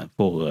Kjelle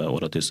for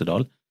Odda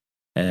Tyssedal.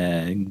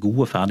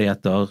 Gode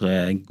ferdigheter,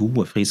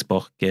 gode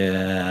frispark,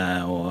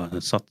 og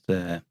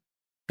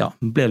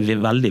ble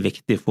veldig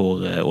viktig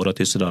for Odda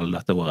Tyssedal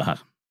dette året her.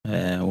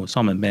 Og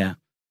sammen med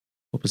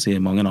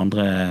mange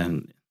andre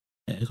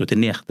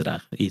rutinerte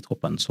der i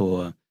troppen,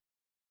 så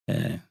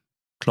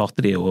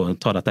klarte de å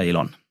ta dette i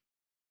land.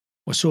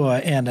 Og så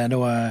det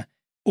da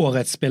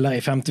årets spiller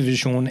i 5.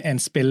 divisjon, en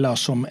spiller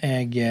som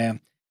jeg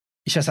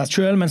ikke har sett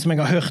selv, men som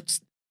jeg har hørt.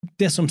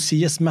 Det som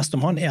sies mest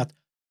om han at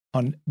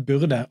han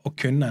burde og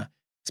kunne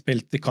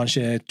spilt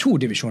kanskje 2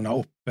 divisjoner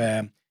opp.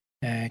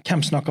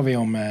 Hvem snakker vi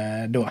om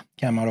da?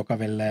 Hvem av dere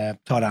vil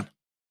ta den?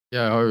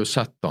 Jeg har jo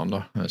sett han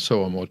da. Jeg så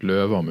mot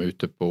Løvam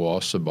ute på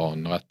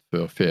Asebanen rett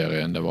før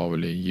ferien. Det var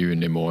vel i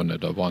juni måned,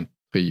 da vant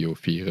Trio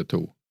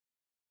 4-2.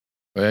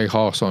 Og jeg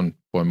har sånn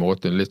på en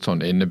måte litt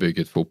sånn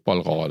innebygget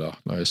fotballradar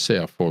når jeg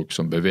ser folk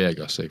som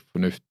beveger seg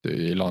fornuftig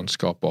i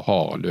landskapet og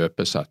har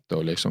løpesett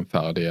og liksom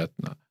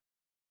ferdighetene.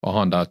 Og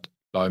han der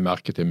la jeg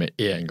merke til med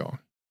en gang.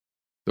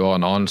 Du har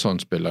en annen sånn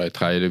spiller i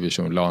 3.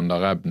 divisjon, Landa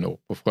Rebno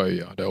på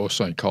Frøya. Det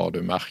også en kar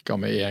du merker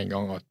med en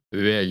gang at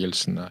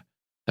bevegelsene,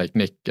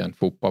 teknikken,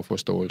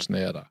 fotballforståelsen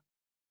der.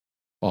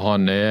 Og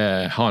han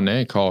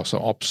en kar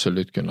som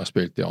absolutt kunne ha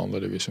spilt i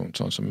 2. divisjon,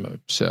 sånn som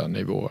ser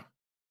nivået.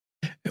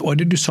 Og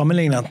du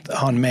sammenlignet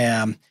han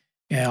med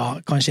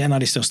kanskje en av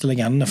de største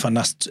legendene fra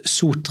Nest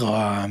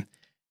Sotra,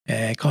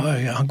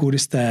 han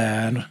godeste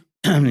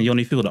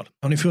Jonny Furdal.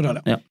 Jonny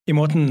Furdal, ja. I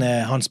måten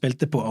han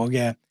spilte på, og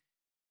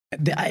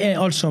det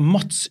altså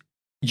Mats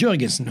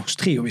Jørgensen hos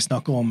Trio vi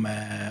snakker om,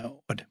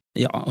 Odd.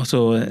 Ja,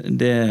 altså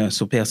det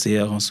som Per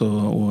sier, altså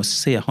å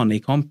se han i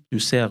kamp, du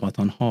ser at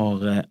han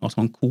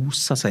han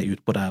koser seg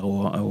ut på der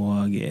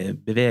og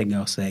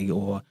beveger seg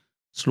og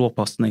slår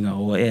passninger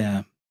og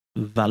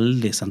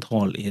veldig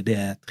sentral i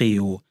det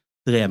Trio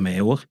drev med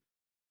i år.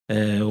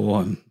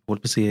 Og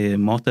holdt på å si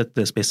matet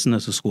spissene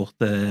som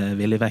skårte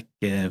villig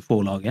vekk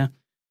for laget.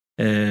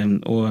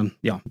 Og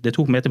ja, det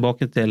tok meg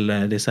tilbake til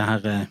disse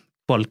her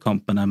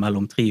valgkampene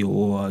mellom Trio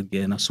og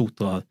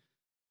Nesotra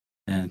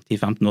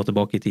 10-15 år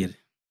tilbake i tid.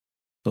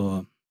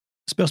 Så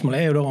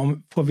spørsmålet jo da om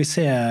får vi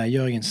se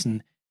Jørgensen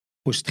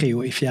hos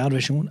Trio i 4.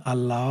 divisjon,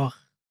 eller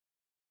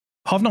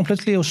havner han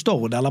plutselig hos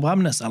Stord eller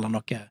Bremnes eller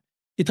noe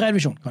i 3.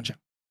 divisjon, kanskje?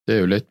 Det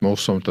jo litt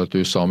morsomt at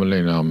du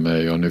sammenligner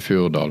med Jonny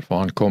Furdal,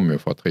 for han kom jo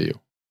fra Trio.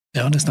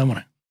 Ja, det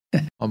stemmer det.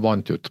 Han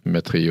vant jo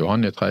med Trio,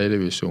 han i 3.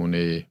 divisjon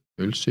i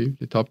 07.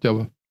 De tapte i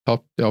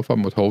hvert fall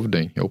mot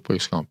Hovding i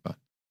opprykkskampen.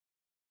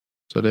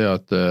 Så det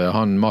at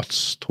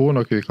Mats tror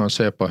nok vi kan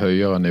se på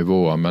høyere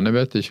nivåer, men jeg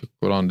vet ikke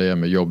hvordan det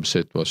med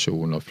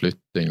jobbsituasjon og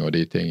flytting og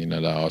de tingene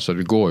der. Altså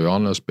det går jo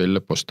an å spille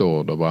på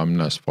Stord og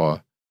Bremnes fra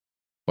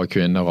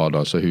Kvinnherad,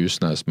 altså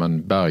Husnes, men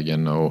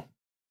Bergen og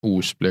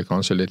Os blir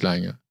kanskje litt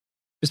lenger.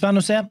 Det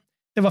spennende å se.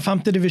 Det var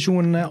 5.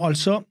 divisjon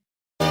altså.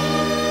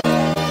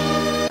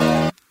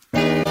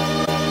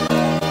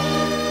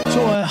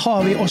 Så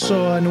har vi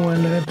også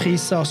noen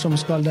priser som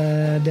skal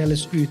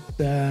deles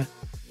ut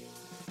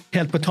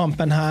helt på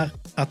tampen her,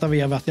 etter vi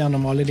har vært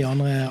gjennom alle de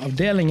andre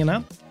avdelingene.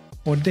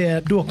 Og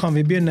da kan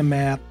vi begynne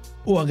med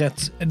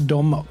årets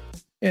dommer.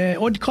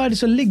 Og hva det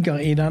som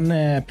ligger i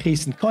denne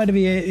prisen? Hva det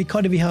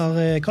vi har,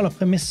 hva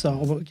premisser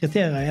og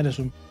kriterier det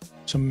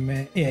som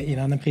i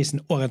denne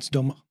prisen, årets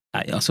dommer?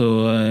 Nei, altså,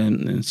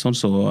 sånn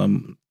som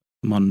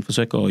man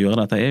forsøker å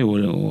gjøre dette jo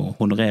å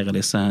honorere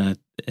disse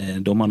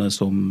dommerne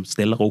som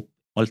stiller opp,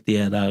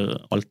 alltid der,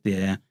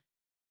 alltid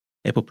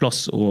på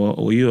plass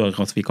og gjør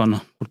at vi kan,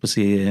 holdt på å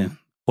si,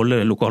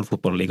 holde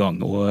lokalfotball i gang,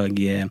 og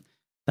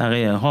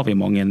der har vi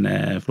mange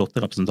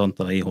flotte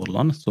representanter i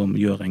Hordaland som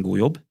gjør en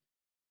god jobb,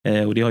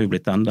 og de har jo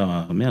blitt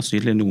enda mer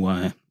synlige nå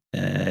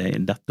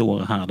dette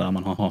året her, der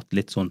man har hatt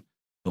litt sånn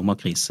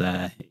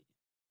dommerkrise,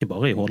 ikke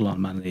bare i Hordaland,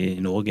 men i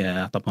Norge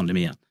etter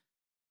pandemien.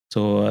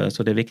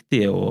 Så det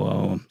viktig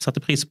å sette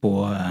pris på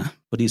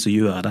de som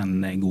gjør den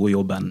gode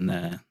jobben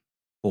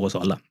for oss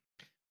alle.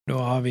 Da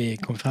har vi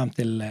kommet frem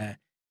til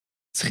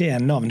 3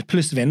 navn,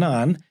 pluss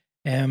vinneren.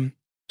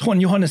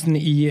 Trond Johannessen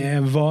i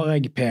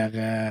Vareg, Per,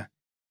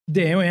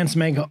 det jo en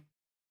som jeg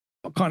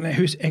kan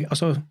huske,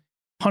 altså,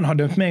 han har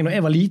dømt meg når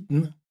jeg var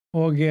liten,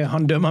 og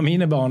han dømmer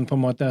mine barn på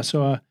en måte,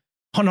 så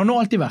han har nå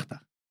alltid vært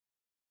der.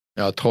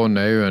 Ja, Trond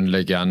jo en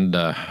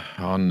legende.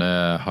 Han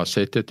har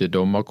sittet i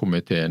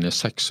dommerkomiteen i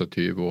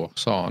 26 år,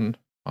 sa han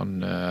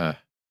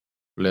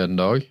forleden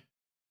dag.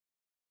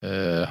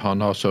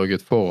 Han har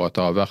sørget for at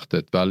det har vært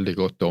et veldig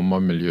godt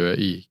dommermiljø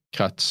i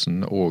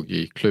kretsen og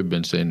i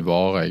klubben sin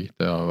Vareg.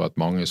 Det har vært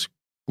mange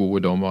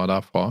gode dommere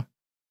derfra.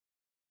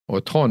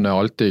 Og Trond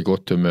alltid i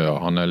godt humør.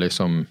 Han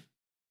liksom,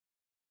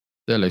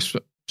 det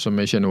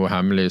liksom ikke noe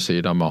hemmelige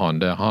sider med han.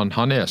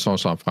 Han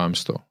sånn som han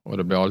fremstår, og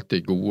det blir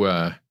alltid gode,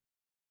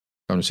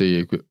 kan du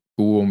si,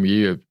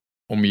 gode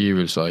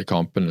omgivelser i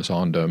kampene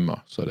som han dømmer.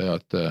 Så det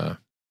at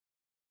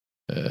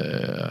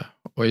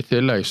og i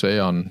tillegg så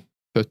han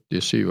født i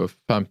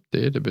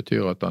 57, det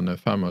betyr at han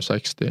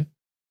 65,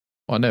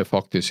 og han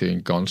faktisk i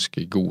en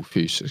ganske god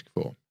fysisk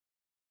form.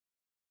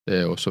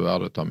 Det også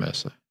verdt å ta med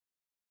seg.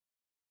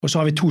 Og så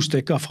har vi 2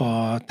 stykker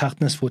fra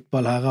Tertnes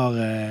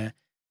fotballherrer,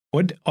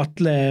 Odd,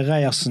 Atle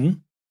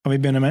Reiersen, kan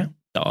vi begynne med?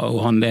 Ja, og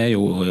han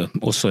jo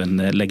også en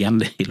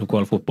legende i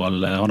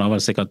lokalfotball. Han har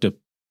vel sikkert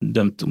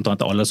dømt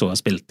omtrent alle som har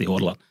spilt i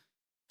Hordaland.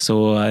 Så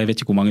jeg vet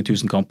ikke hvor mange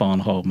tusen kamper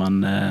han har,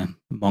 men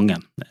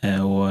mange.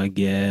 Og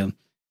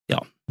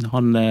ja,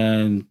 han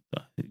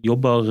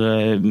jobber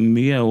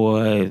mye og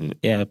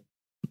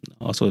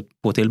altså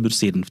på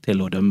tilbudssiden til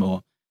å dømme,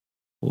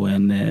 og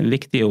en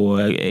viktig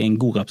og en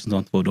god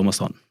representant for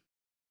dommerstanden.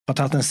 Fra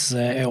Tertnes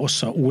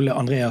også Ole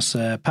Andreas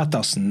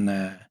Pettersen,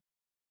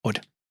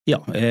 Odd. Ja,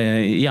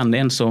 igjen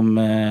en som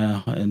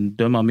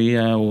dømmer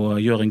mye og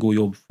gjør en god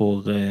jobb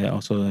for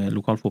altså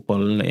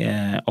lokalfotballen,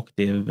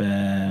 aktiv,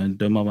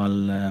 dømmer vel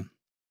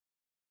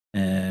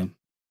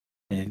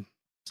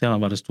ser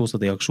han vel det stort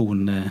sett i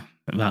aksjon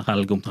hver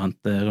helg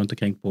omtrent rundt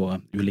omkring på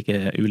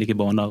ulike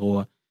baner,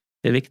 og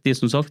det viktig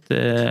som sagt,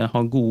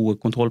 ha god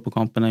kontroll på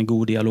kampene,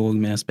 god dialog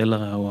med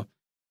spillere, og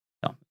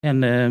ja,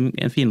 en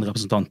fin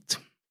representant,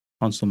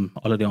 han som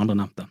alle de andre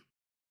nevnte.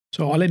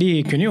 Så alle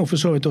de kunne jo for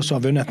så vidt også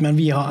ha vunnet, men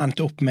vi har endt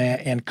opp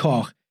med en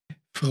kar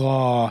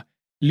fra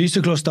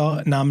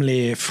Lysekloster,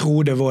 nemlig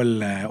Frode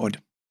Wold, Odd.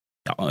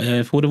 Ja,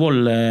 Frode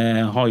Wold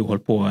har jo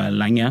holdt på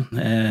lenge,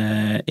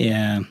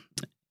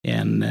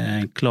 en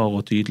klar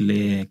og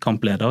tydelig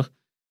kampleder.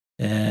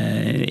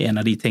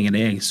 En av de tingene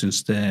jeg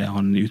synes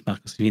han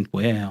utmerker seg fint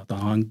på at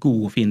han har en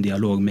god og fin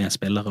dialog med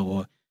spillere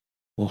og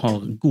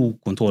har god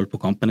kontroll på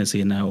kampene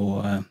sine,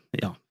 og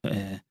ja,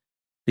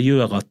 det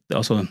gjør at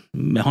altså,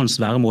 med hans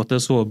væremåte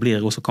så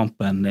blir også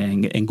kampen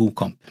en god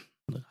kamp,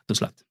 rett og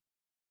slett.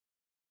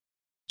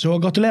 Så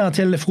gratulerer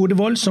til Frode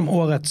Wold som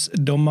årets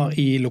dommer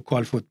i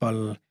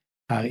lokalfotball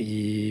her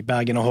i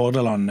Bergen og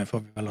Hordaland, får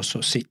vi vel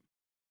også si.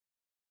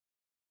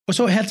 Og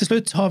så helt til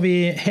slutt har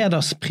vi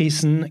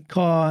hedersprisen.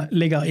 Hva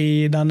ligger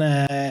i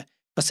denne,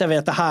 hva ser vi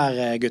etter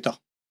her, gutter?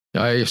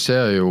 Ja, jeg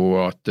ser jo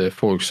at det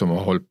folk som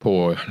har holdt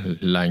på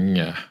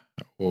lenge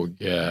og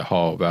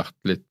har vært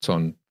litt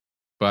sånn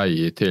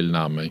brei i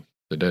tilnærming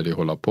til det de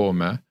holder på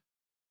med.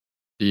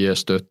 De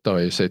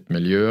støtter i sitt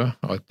miljø,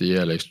 at de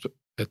liksom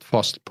et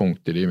fast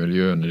punkt i de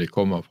miljøene de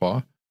kommer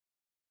fra.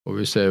 Og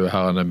vi ser jo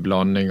her en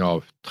blanding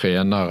av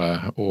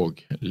trenere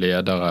og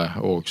ledere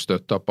og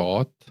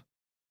støtteapparat.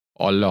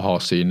 Alle har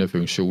sine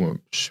funksjoner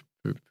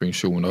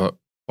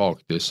bak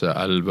disse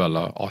 11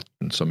 eller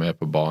 18 som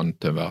på banen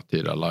til hver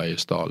tid eller i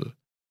stallen.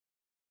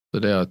 Så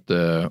det at,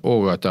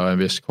 og at det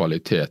en viss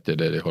kvalitet i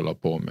det de holder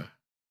på med.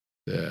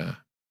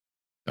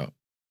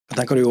 Hva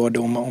tenker du Odd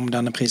om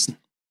denne prisen?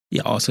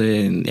 Ja, altså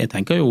jeg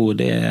tenker jo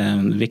det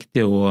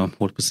viktig å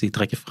holde på å si,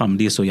 trekke frem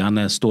de som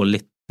gjerne står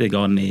litt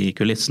grann i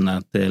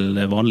kulissene til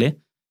vanlig,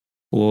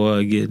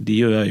 og de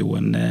gjør jo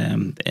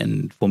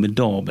en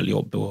formidabel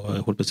jobb, og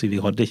holdt på å si, vi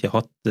hadde ikke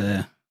hatt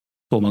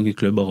så mange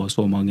klubber og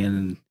så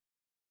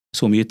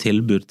mye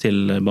tilbud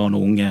til barn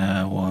og unge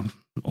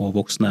og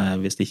voksne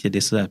hvis ikke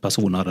disse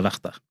personene hadde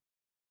vært der.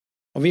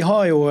 Og vi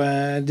har jo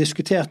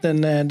diskutert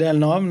en del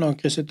navn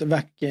og krysset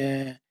vekk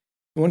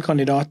noen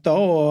kandidater,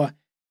 og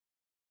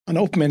han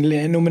opp med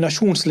en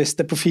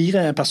nominasjonsliste på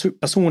 4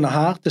 personer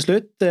her til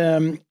slutt.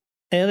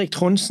 Erik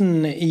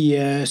Trondsen i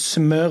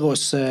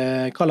Smørås,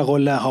 hva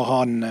rolle har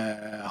han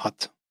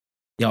hatt?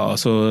 Ja,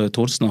 altså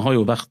Trondsen har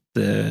jo vært i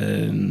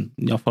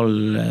hvert fall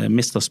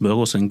Mr.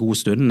 Smørås en god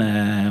stund,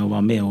 og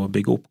var med å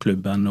bygge opp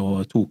klubben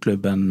og tok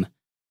klubben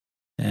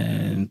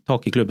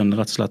tak i klubben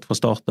rett og slett fra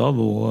start av,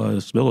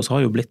 og Smørås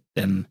har jo blitt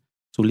en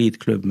solid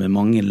klubb med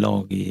mange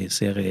lag i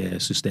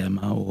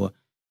seriesystemet, og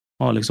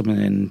har liksom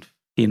en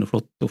fin og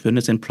flott og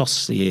funnet sin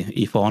plass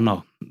i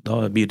Fana,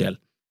 da bydel,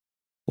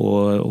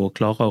 og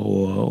klarer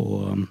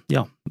å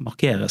ja,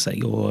 markere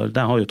seg, og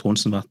der har jo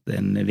Trondsen vært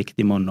en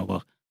viktig mann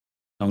over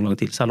lang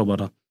tid, selv om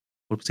han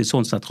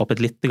sånn sett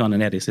trappet litt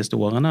ned de siste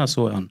årene,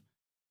 så han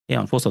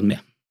fortsatt med.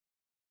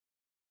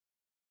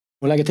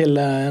 Må legge til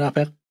der,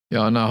 Per?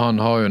 Ja, nei, han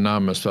har jo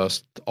nærmest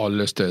vært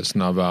alle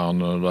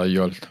stedsnærværende, og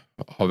det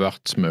har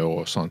vært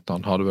Smørås og sånt.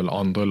 Han hadde vel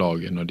andre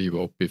laget når de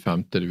var oppe i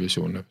 5.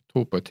 divisjon. Jeg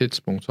tror på et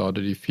tidspunkt så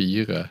hadde de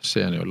 4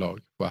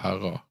 seniorlag for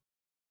herrer,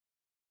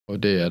 og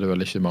det det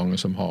vel ikke mange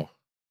som har.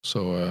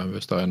 Så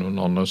hvis det noen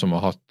andre som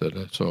har hatt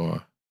det,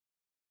 så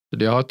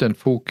de har hatt en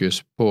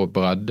fokus på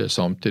bredde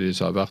samtidig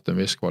som har vært en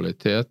viss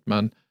kvalitet,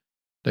 men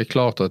det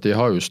klart at de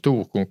har jo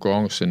stor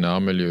konkurranse i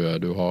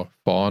nærmiljøet. Du har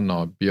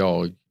Fana,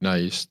 Bjarg,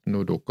 Neist,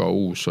 nå dukker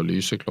Os og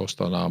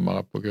Lysekloster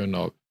nærmere på grunn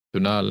av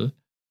tunnelen,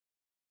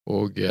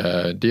 Og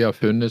de har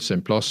funnet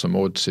sin plass, som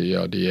Odd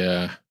sier. De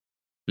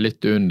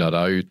litt under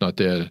der, uten at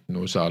det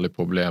noe særlig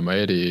problem.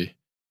 De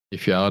i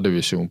 4.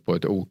 divisjon på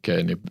et ok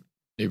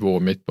nivå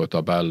midt på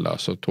tabellen der,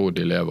 så tror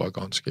de lever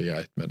ganske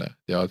greit med det.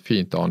 De har et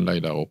fint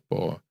anlegg der oppe,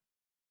 og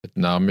et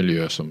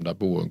nærmiljø som der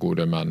bor en god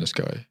del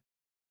mennesker i.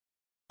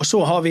 Og så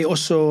har vi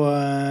også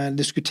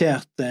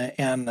diskutert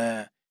en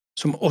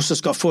som også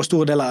skal få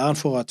stor del av æren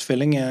for at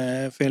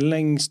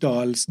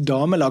Fyllingsdals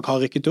damelag har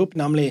rykket opp,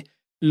 nemlig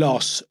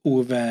Lars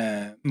Ove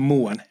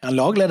Moen. Han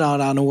lagleder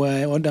der nå,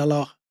 Odd,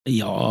 eller?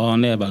 Ja,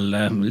 han vel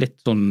litt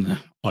sånn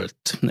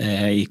alt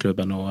i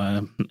klubben, og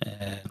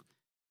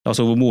Lars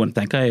Ove Moen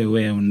tenker jeg jo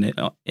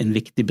en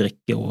viktig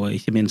brikke, og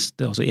ikke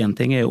minst, altså en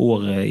ting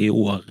året i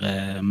år,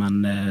 men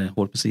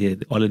holdt på å si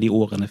alle de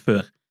årene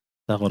før,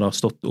 der har det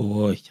stått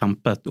og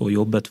kjempet og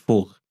jobbet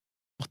for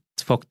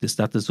at faktisk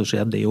dette som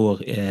skjedde i år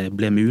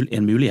ble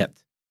en mulighet.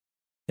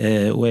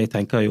 Og jeg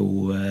tenker jo,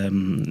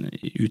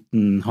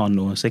 uten han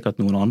og sikkert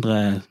noen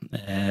andre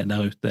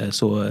der ute,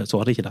 så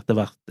hadde ikke dette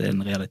vært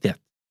en realitet.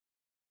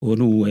 Og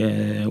nå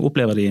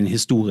opplever de en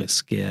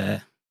historisk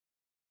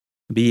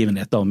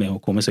begivenhet da med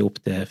å komme seg opp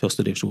til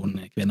 1. divisjon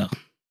kvinner.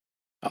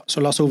 Ja,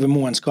 så Lars Ove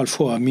Moen skal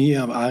få mye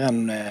av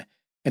æren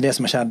med det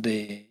som har skjedd i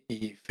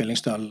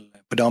Fyllingsdal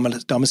på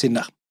damesiden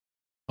der.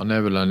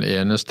 Han vel den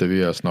eneste vi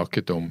har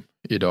snakket om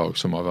i dag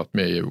som har vært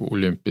med i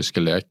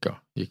olympiske leker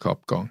i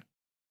kappgang.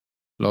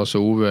 Lars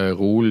Ove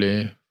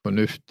rolig,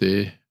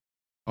 fornuftig,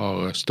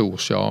 har stor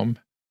charm,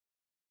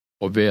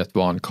 og vet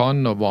hva han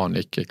kan og hva han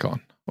ikke kan.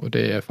 Og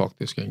det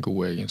faktisk en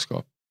god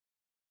egenskap.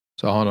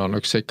 Så han har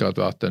nok sikkert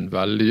vært en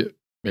veldig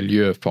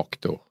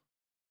miljøfaktor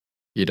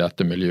i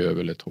dette miljøet,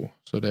 vil jeg tro.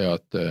 Så det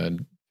at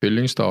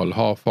Fyllingsdal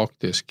har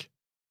faktisk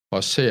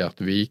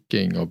passert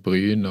Viking og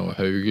Bryne og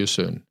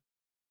Haugesund.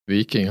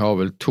 Viking har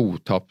vel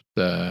 2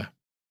 tapte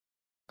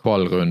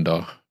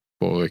kvalrunder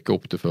for å rykke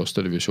opp til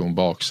 1. divisjon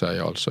bak seg,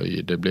 altså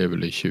det ble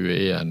vel i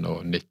 21 og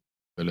 19,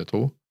 vil jeg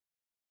tro.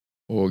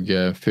 Og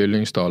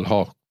Fyllingsdal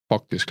har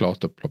faktisk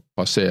klart å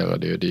passere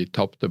det, og de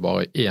tapte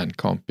bare 1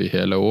 kamp i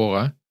hele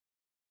året,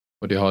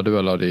 og de hadde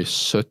vel av de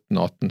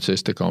 17-18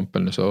 siste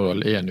kampene, så var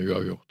det 1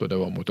 uavgjort, og det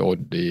var mot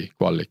Odd i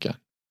kvaliken.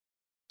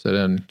 Så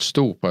det en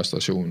stor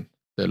prestasjon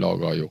det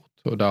laget har gjort,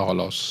 og der har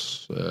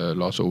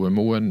Lars Ove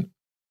Moen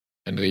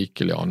en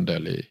rikelig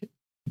andel i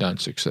den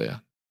suksessen.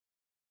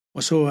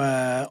 Og så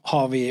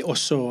har vi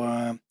også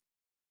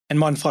en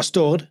mann fra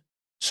Stord,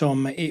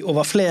 som i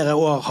over flere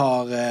år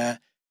har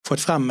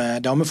fått frem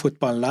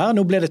damefotballen der.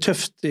 Nå ble det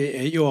tøft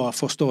i år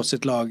for Stord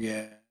sitt lag,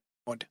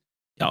 Odd.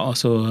 Ja,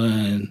 altså,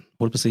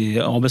 holdt på å si,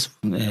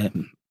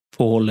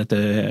 arbeidsforholdet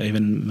til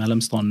Øyvind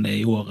Mellemstrand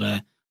i år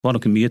var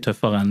nok mye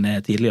tøffere enn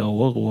tidligere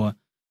år,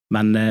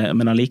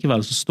 men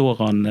allikevel så står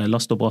han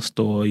last og brast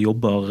og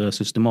jobber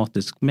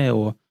systematisk med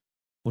å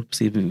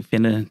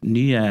finne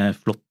nye,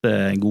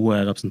 flotte,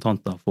 gode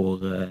representanter for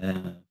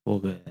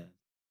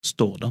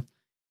Stord da.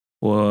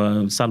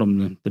 Og selv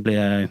om det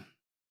ble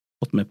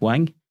fått med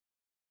poeng,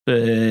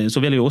 så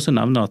vil jeg jo også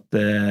nevne at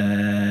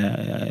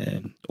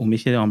om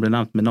ikke han ble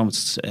nevnt med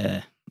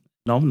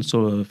navn,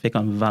 så fikk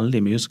han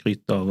veldig mye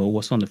skryt av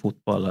Åsane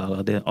fotball,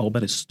 eller det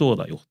arbeidet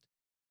Stord har gjort,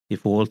 i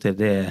forhold til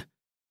det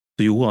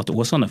som gjorde at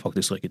Åsane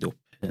faktisk rykket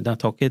opp. Der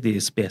takket de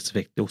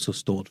spesifikt også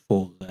Stord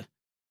for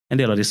en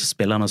del av disse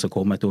spillerne som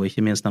kommet, og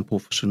ikke minst den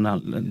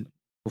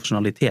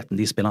profesjonaliteten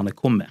de spillerne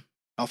kom med.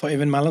 Ja, for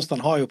Øyvind Mellemstrand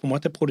har jo på en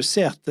måte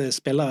produsert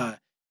spillere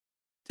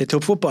til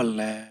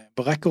toppfotball på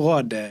rekke og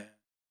rad.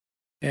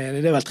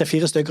 Det vel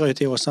 3-4 stykker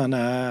ute i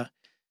Åsane.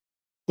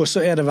 Og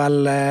så det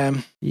vel...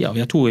 Ja,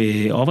 vi har 2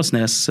 i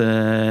Aversnes,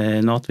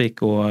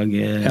 Natvik og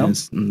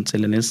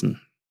Silje Nilsen.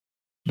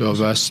 Du har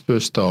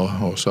Vestbuster,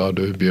 og så har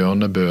du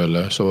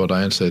Bjørnebøle, så var det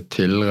en som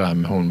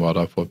Tilrem, hun var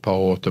der for et par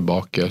år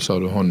tilbake, så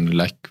har du hun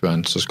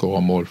Lekven som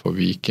skårer mål for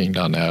Viking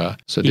der nede.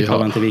 Så de har...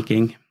 til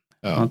Viking.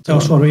 Ja. Og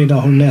så har du Ida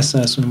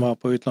Holnese som var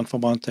på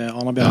utlandforband til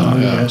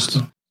Arnabjørn i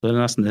høst. Så det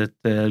nesten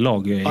et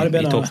lag i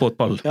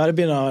toppfotball. Ja, det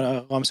begynner å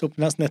ramse opp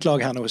nesten et lag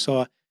her nå,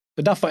 så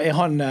derfor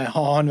har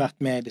han vært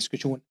med i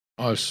diskusjonen.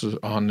 Altså,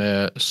 han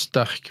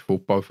sterk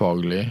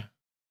fotballfaglig,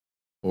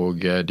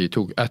 og de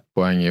tok 1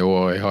 poeng i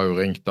år. Jeg har jo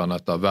ringt han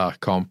etter hver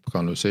kamp,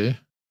 kan du si.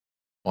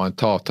 Og han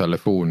tar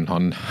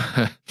telefonen,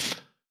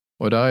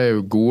 og det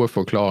jo gode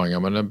forklaringer,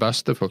 men den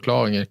beste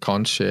forklaringen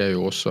kanskje jo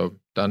også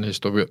den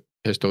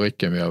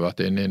historikken vi har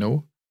vært inne i nå,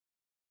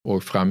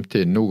 og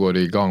fremtiden. Nå går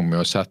de i gang med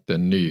å sette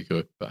en ny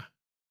gruppe.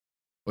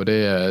 Og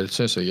det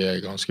synes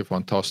jeg ganske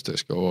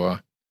fantastisk, og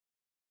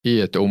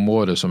i et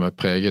område som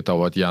preget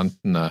av at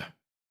jentene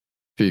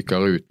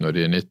fyker ut når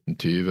de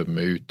 19-20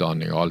 med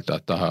utdanning og alt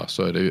dette her,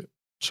 så det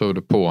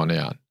på han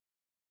igjen.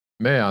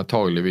 Med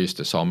antageligvis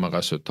det samme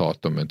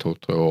resultat om en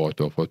 2-3 år, at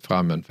du har fått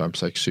frem en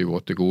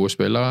 5-6-7-8 gode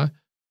spillere,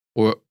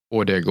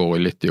 og det går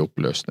litt i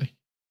oppløsning.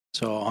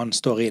 Så han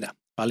står i det.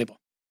 Veldig bra.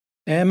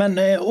 Men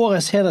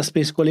årets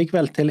hederspris går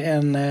likevel til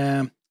en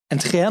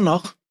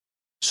trener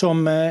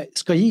som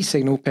skal gi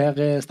seg nå,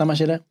 Per, stemmer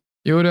ikke det?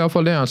 Jo, det I hvert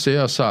fall det han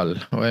sier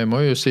selv, og jeg må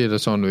jo si det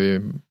sånn, vi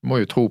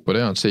må jo tro på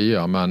det han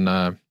sier, men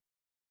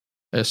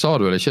jeg sa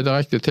det vel ikke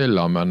direkte til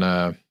ham, men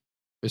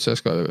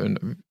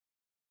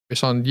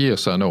hvis han gir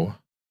seg nå,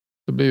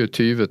 så blir jo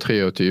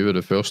 2023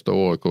 det første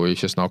året hvor jeg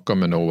ikke snakker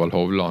med Norvald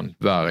Hovland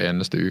hver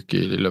eneste uke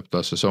i løpet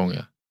av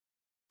sesongen.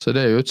 Så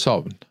det er jo et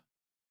savn.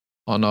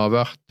 Han har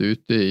vært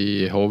ute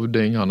i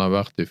Hovding, han har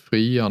vært i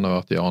Fri, han har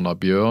vært i Arna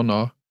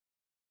Bjørnar.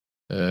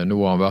 Nå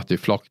har han vært i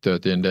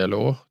Flaktøt i en del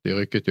år. De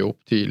rykket jo opp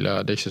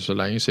tidligere, det er ikke så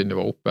lenge siden de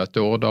var oppe et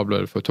år, da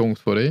ble det for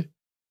tungt for dem.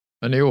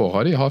 Men i år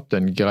har de hatt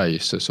en grei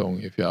sesong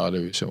i 4.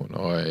 divisjon,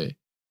 og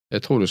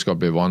jeg tror det skal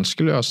bli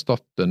vanskelig å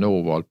erstatte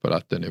Norvald på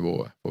dette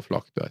nivået på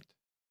Flaktøt.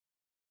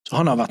 Så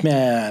han har vært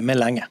med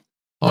lenge?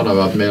 Han har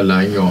vært med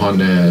lenge, og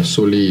han er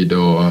solid,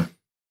 og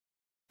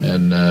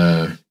en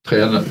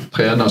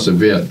trener som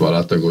vet hva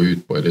dette går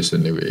ut på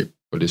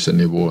på disse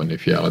nivåene i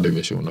 4.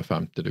 divisjon og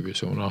 5.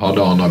 divisjon. Han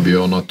hadde Arna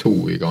Bjørnar 2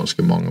 i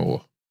ganske mange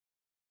år,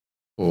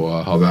 og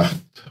har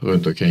vært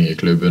rundt omkring i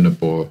klubbene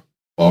på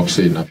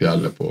baksiden av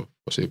fjellet på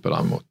å si på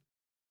den måten.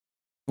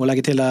 Må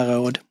legge til der,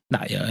 Odd?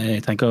 Nei,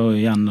 jeg tenker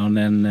igjen han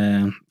er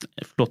en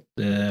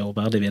flott og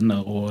verdig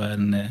vinner, og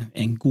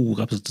en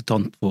god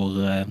representant for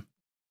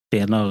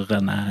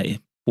trenerne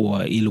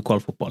i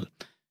lokalfotball.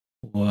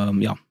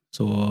 Og ja,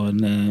 så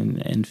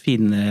en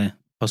fin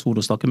person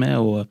å snakke med,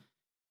 og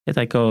jeg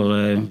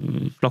tenker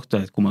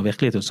Flaktøt kommer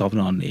virkelig til å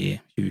savne han i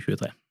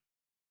 2023.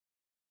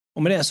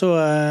 Og med det så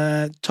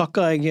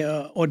takker jeg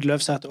Odd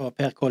Løvseth og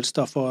Per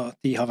Kolstad for at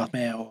de har vært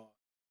med og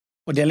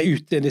dele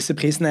ut disse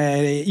prisene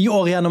i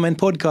år gjennom en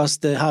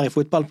podcast her i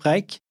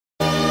Fotballpreik.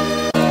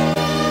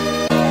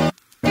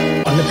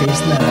 Alle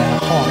prisene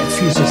har et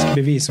fysisk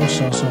bevis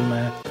også, som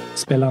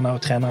spillerne og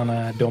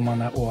trenerne,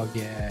 dommerne og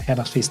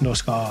hedersprisen da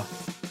skal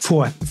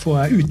få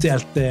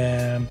utdelt.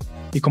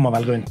 Vi kommer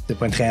vel rundt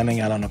på en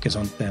trening eller noe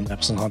sånt, en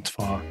representant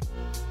fra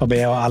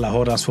BA eller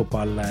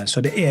Hordalandsfotball,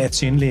 så det er et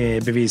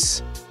synlig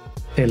bevis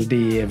til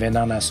de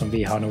vinnerne som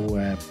vi har nå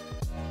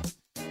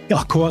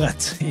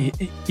kåret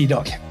i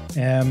dag.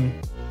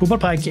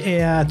 Fotballpreik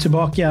er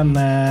tilbake igjen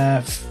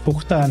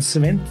fortere enn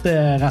svint,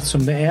 rett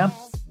som det er,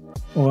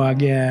 og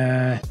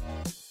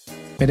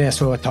med det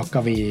så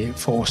takker vi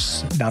for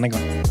oss denne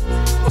gangen.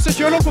 Og så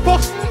Kjølholm på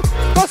posten,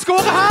 han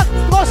skårer her,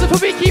 raser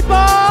forbi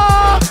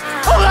keeper,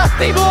 og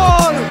rett i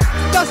mål!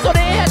 Der står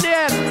det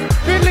 1-1,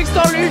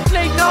 Fyllingsdal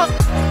utligner.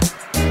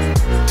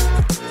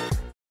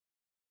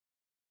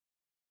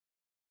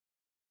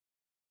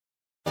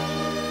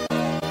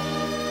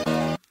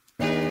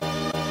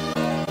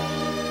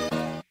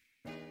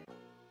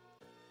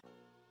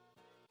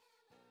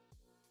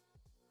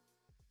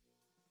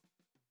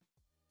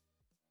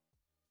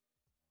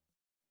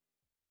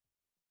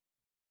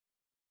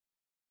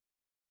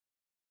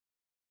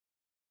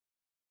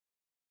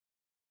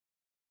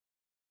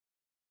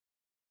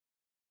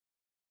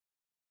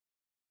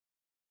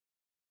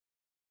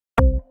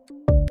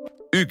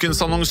 Ukens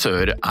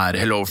annonsør er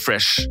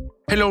HelloFresh.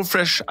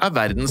 HelloFresh er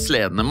verdens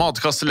ledende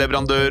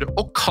matkasseleverandør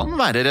og kan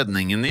være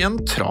redningen i en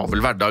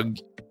travel hverdag.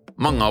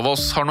 Mange av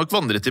oss har nok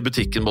vandret i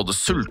butikken både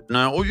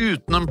sultne og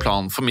uten en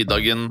plan for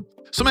middagen,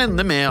 som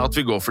ender med at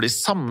vi går for de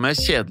samme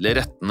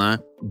kjedelige rettene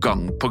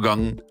gang på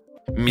gang.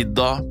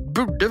 Middag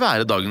burde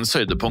være dagens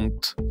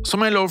høydepunkt.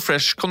 Som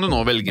HelloFresh kan du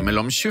nå velge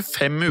mellom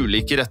 25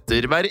 ulike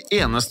retter hver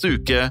eneste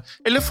uke,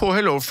 eller få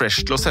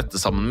HelloFresh til å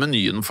sette sammen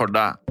menyen for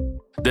deg.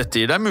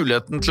 Dette gir deg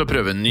muligheten til å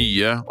prøve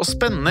nye og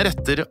spennende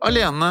retter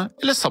alene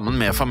eller sammen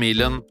med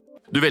familien.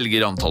 Du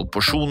velger antall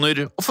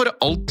porsjoner og får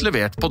alt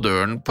levert på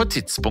døren på et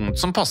tidspunkt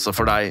som passer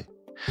for deg.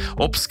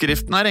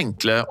 Oppskriftene er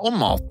enkle og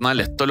maten er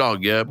lett å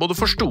lage både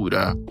for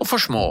store og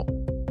for små.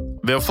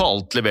 Ved å få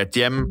alt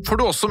levert hjem får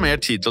du også mer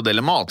tid til å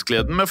dele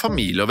matgleden med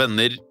familie og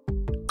venner.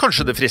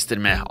 Kanskje det frister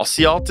med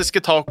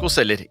asiatiske tacos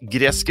eller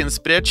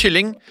greskinspirert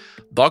kylling?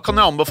 Da kan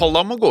jeg anbefale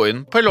deg om å gå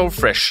inn på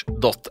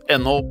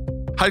hellofresh.no.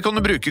 Her kan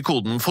du bruke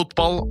koden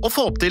FOTBALL og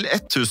få opp til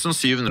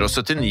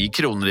 1779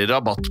 kroner i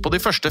rabatt på de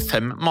første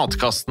 5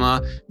 matkastene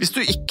hvis du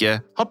ikke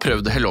har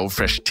prøvd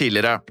HelloFresh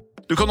tidligere.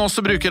 Du kan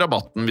også bruke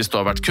rabatten hvis du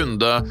har vært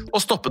kunde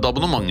og stoppet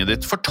abonnementet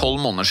ditt for 12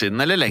 måneder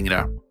siden eller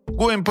lengre.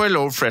 Gå inn på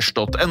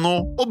hellofresh.no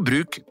og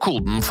bruk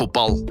koden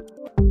FOTBALL.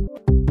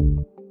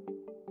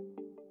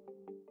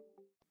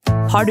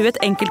 Har du et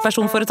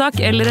enkeltpersonforetak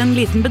eller en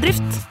liten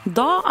bedrift?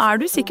 Da er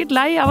du sikkert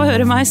lei av å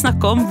høre meg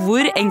snakke om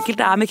hvor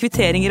enkelt det er med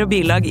kvitteringer og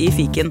bilag i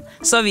Fiken.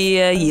 Så vi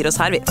gir oss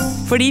her, vi.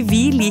 Fordi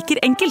vi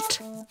liker enkelt.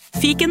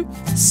 Fiken,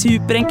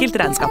 superenkelt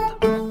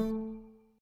regnskap.